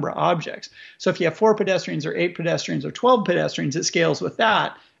with the number of objects. So if you have 4 pedestrians or 8 pedestrians or 12 pedestrians, it scales with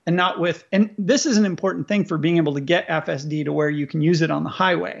that and not with, and this is an important thing for being able to get FSD to where you can use it on the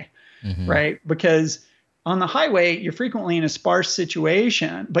highway, right? Because on the highway, you're frequently in a sparse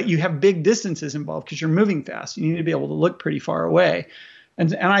situation, but you have big distances involved because you're moving fast. You need to be able to look pretty far away.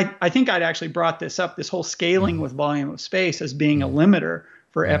 And I think I'd actually brought this up, this whole scaling with volume of space as being a limiter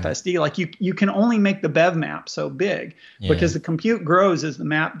for FSD. Like you can only make the BEV map so big because the compute grows as the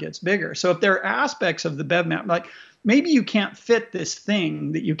map gets bigger. So if there are aspects of the BEV map, like maybe you can't fit this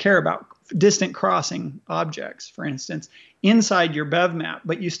thing that you care about, distant crossing objects, for instance, inside your BEV map,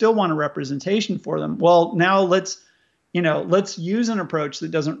 but you still want a representation for them. Well, now let's use an approach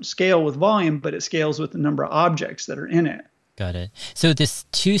that doesn't scale with volume, but it scales with the number of objects that are in it. Got it. So this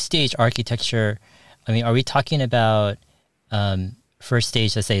two-stage architecture, I mean, are we talking about first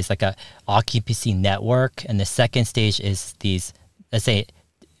stage, let's say, is like a occupancy network, and the second stage is these, let's say,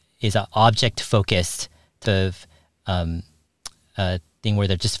 is an object-focused of thing where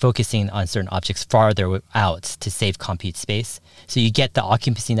they're just focusing on certain objects farther out to save compute space. So you get the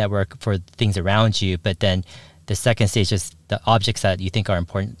occupancy network for things around you, but then the second stage is the objects that you think are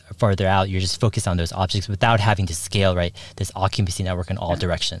important farther out. You're just focused on those objects without having to scale, right? This occupancy network in all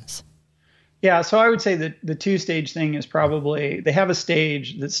directions. Yeah, so I would say that the two-stage thing is probably, they have a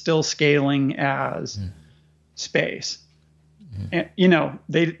stage that's still scaling as space. And,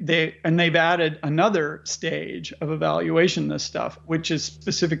 they've added another stage of evaluation of this stuff, which is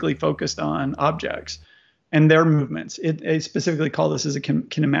specifically focused on objects and their movements. They specifically call this as a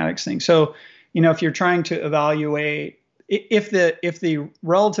kinematics thing. So, if you're trying to evaluate if the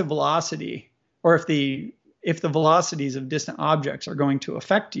relative velocity or if the velocities of distant objects are going to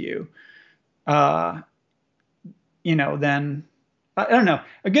affect you, then I don't know.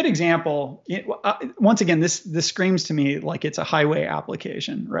 A good example, once again, this screams to me like it's a highway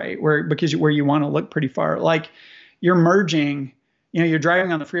application, right? Where you want to look pretty far, like you're merging, you're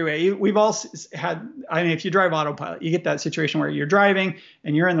driving on the freeway. We've all had, if you drive autopilot, you get that situation where you're driving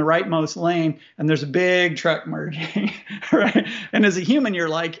and you're in the rightmost lane and there's a big truck merging, right? And as a human, you're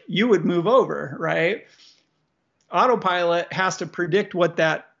like, you would move over, right? Autopilot has to predict what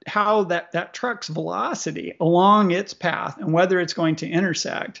that that truck's velocity along its path and whether it's going to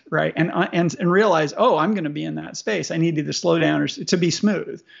intersect, right? And realize, oh, I'm going to be in that space. I need to either slow down or to be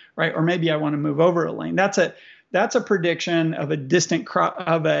smooth, right? Or maybe I want to move over a lane. That's a prediction of a distant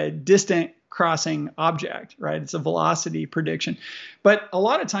crossing object, right? It's a velocity prediction. But a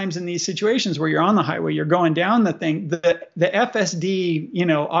lot of times in these situations where you're on the highway, you're going down the thing, the FSD,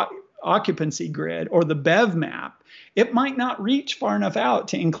 occupancy grid or the BEV map, it might not reach far enough out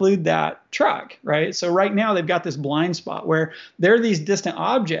to include that truck, right? So right now they've got this blind spot where there are these distant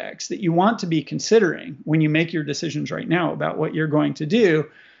objects that you want to be considering when you make your decisions right now about what you're going to do.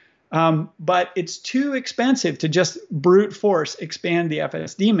 But it's too expensive to just brute force expand the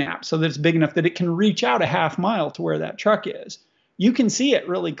FSD map so that it's big enough that it can reach out a half mile to where that truck is. You can see it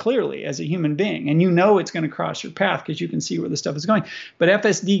really clearly as a human being, and it's going to cross your path because you can see where the stuff is going. But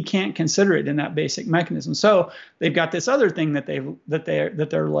FSD can't consider it in that basic mechanism. So they've got this other thing that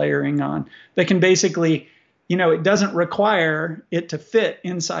they're layering on that can basically, it doesn't require it to fit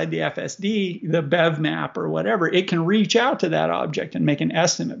inside the FSD, the BEV map or whatever. It can reach out to that object and make an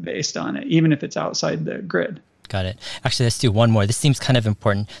estimate based on it, even if it's outside the grid. Got it. Actually, let's do one more. This seems kind of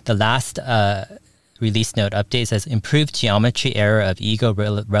important. The last release note update says improved geometry error of ego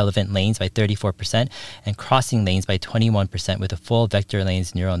relevant lanes by 34% and crossing lanes by 21% with a full vector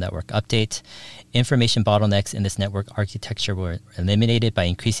lanes neural network update. Information bottlenecks in this network architecture were eliminated by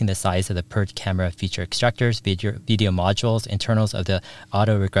increasing the size of the per camera feature extractors, video modules, internals of the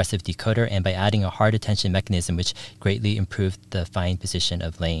auto-regressive decoder, and by adding a hard attention mechanism which greatly improved the fine position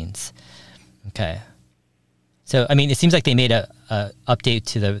of lanes. Okay. So, I mean, it seems like they made a update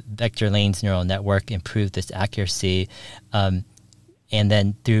to the vector lanes neural network, improved this accuracy, and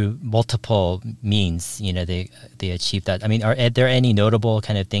then through multiple means, they achieved that. I mean, are there any notable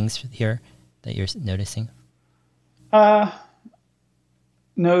kind of things here that you're noticing? No,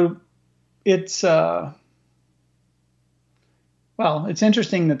 it's it's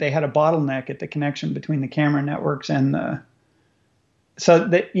interesting that they had a bottleneck at the connection between the camera networks and so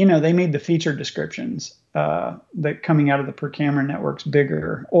that they made the feature descriptions that coming out of the per camera networks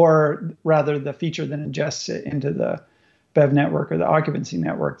bigger, or rather the feature that ingests it into the BEV network or the occupancy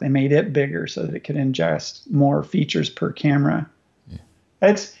network, they made it bigger so that it could ingest more features per camera.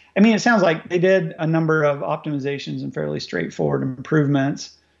 Yeah. It sounds like they did a number of optimizations and fairly straightforward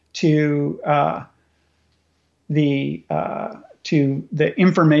improvements to the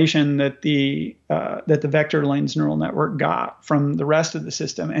information that the vector lanes neural network got from the rest of the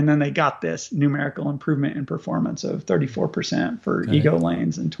system, and then they got this numerical improvement in performance of 34% for ego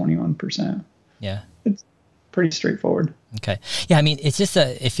lanes and 21%. Yeah, it's pretty straightforward. Okay, yeah, I mean, it's just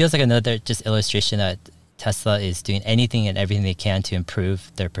it feels like another just illustration that Tesla is doing anything and everything they can to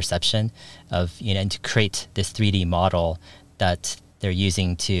improve their perception of and to create this 3D model that they're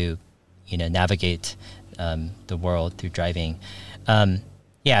using to navigate the world through driving.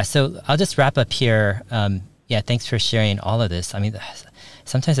 So I'll just wrap up here. Thanks for sharing all of this. I mean,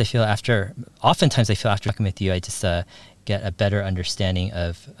 oftentimes I feel after talking with you, I just get a better understanding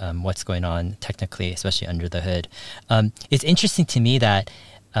of what's going on technically, especially under the hood. It's interesting to me that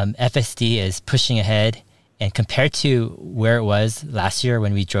FSD is pushing ahead, and compared to where it was last year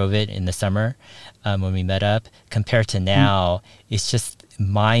when we drove it in the summer, when we met up, compared to now, it's just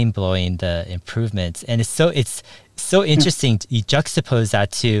mind-blowing, the improvements. And it's so interesting. You juxtapose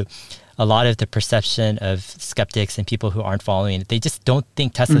that to a lot of the perception of skeptics and people who aren't following it. They just don't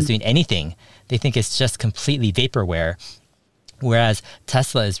think Tesla's doing anything. They think it's just completely vaporware. Whereas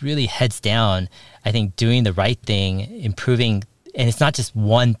Tesla is really heads down, I think, doing the right thing, improving. And it's not just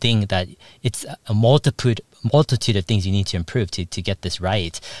one thing, that it's a multitude of things you need to improve to get this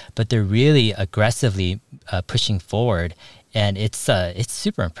right. But they're really aggressively pushing forward. And it's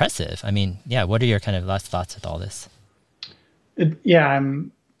super impressive. I mean, what are your kind of last thoughts with all this?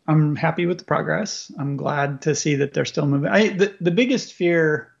 I'm happy with the progress. I'm glad to see that they're still moving. The biggest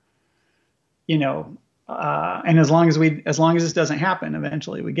fear, and as long as this doesn't happen,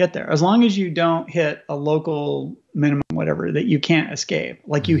 eventually we get there. As long as you don't hit a local minimum, whatever, that you can't escape,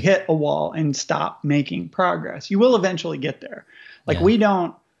 like you hit a wall and stop making progress, you will eventually get there. We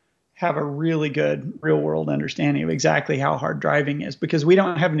don't have a really good real world understanding of exactly how hard driving is, because we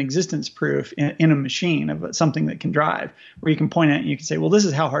don't have an existence proof in a machine of something that can drive where you can point at it and you can say, well, this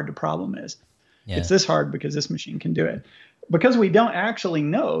is how hard the problem is. Yeah. It's this hard because this machine can do it. Because we don't actually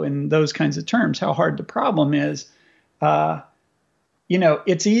know in those kinds of terms how hard the problem is,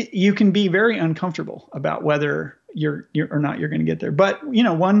 you can be very uncomfortable about whether you're or not you're going to get there. But,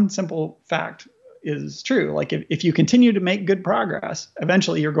 one simple fact is true. Like if you continue to make good progress,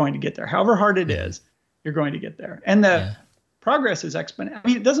 eventually you're going to get there. However hard it is, you're going to get there. And progress is exponential. I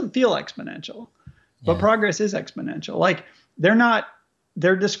mean, it doesn't feel exponential, but progress is exponential. Like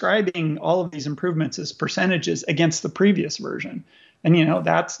they're describing all of these improvements as percentages against the previous version. And,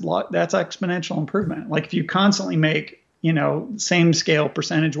 that's exponential improvement. Like if you constantly make, same scale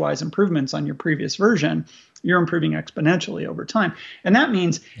percentage wise improvements on your previous version, you're improving exponentially over time. And that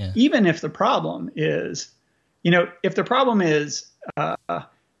means even if the problem is,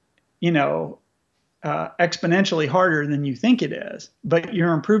 exponentially harder than you think it is, but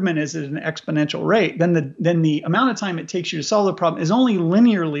your improvement is at an exponential rate, then the amount of time it takes you to solve the problem is only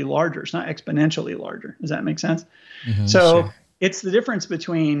linearly larger. It's not exponentially larger. Does that make sense? So sure. It's the difference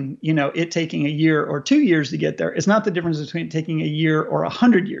between, it taking a year or 2 years to get there. It's not the difference between taking a year or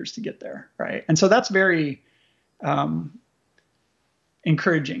 100 years to get there, right? And so that's very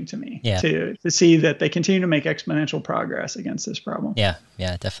encouraging to me to see that they continue to make exponential progress against this problem. Yeah,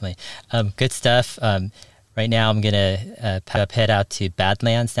 definitely. Good stuff. Right now I'm going to head out to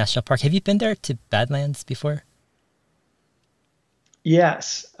Badlands National Park. Have you been there to Badlands before?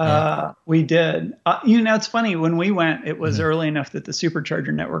 Yes, we did. It's funny, when we went, it was early enough that the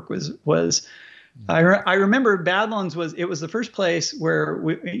supercharger network was I remember Badlands was the first place where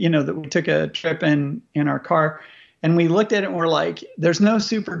that we took a trip in our car, and we looked at it and we're like, there's no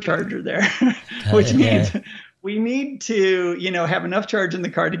supercharger there, which means we need to, have enough charge in the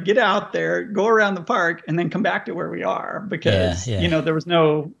car to get out there, go around the park, and then come back to where we are, because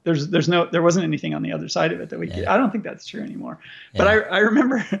there wasn't anything on the other side of it that we could. I don't think that's true anymore. But I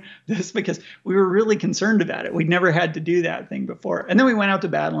remember this because we were really concerned about it. We'd never had to do that thing before. And then we went out to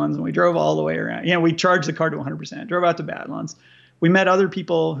Badlands and we drove all the way around. We charged the car to 100%, drove out to Badlands. We met other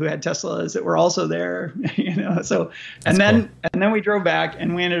people who had Teslas that were also there, so, and then we drove back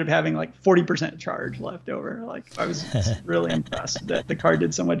and we ended up having like 40% charge left over. Like I was really impressed that the car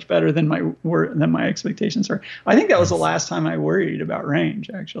did so much better than my expectations were. I think that was the last time I worried about range,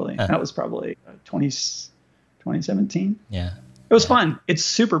 actually. That was probably 2017. Yeah. It was fun. It's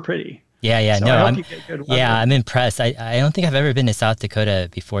super pretty. Yeah. So I'm impressed. I don't think I've ever been to South Dakota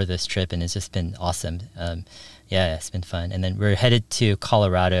before this trip, and it's just been awesome. Yeah, it's been fun. And then we're headed to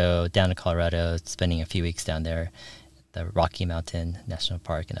down to Colorado, spending a few weeks down there, the Rocky Mountain National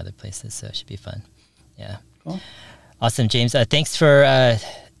Park and other places. So it should be fun. Yeah. Cool. Awesome, James. Thanks for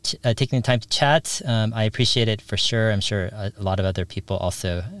taking the time to chat. I appreciate it for sure. I'm sure a lot of other people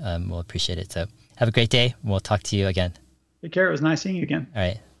also will appreciate it. So have a great day. We'll talk to you again. Take care. It was nice seeing you again. All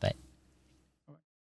right. Bye.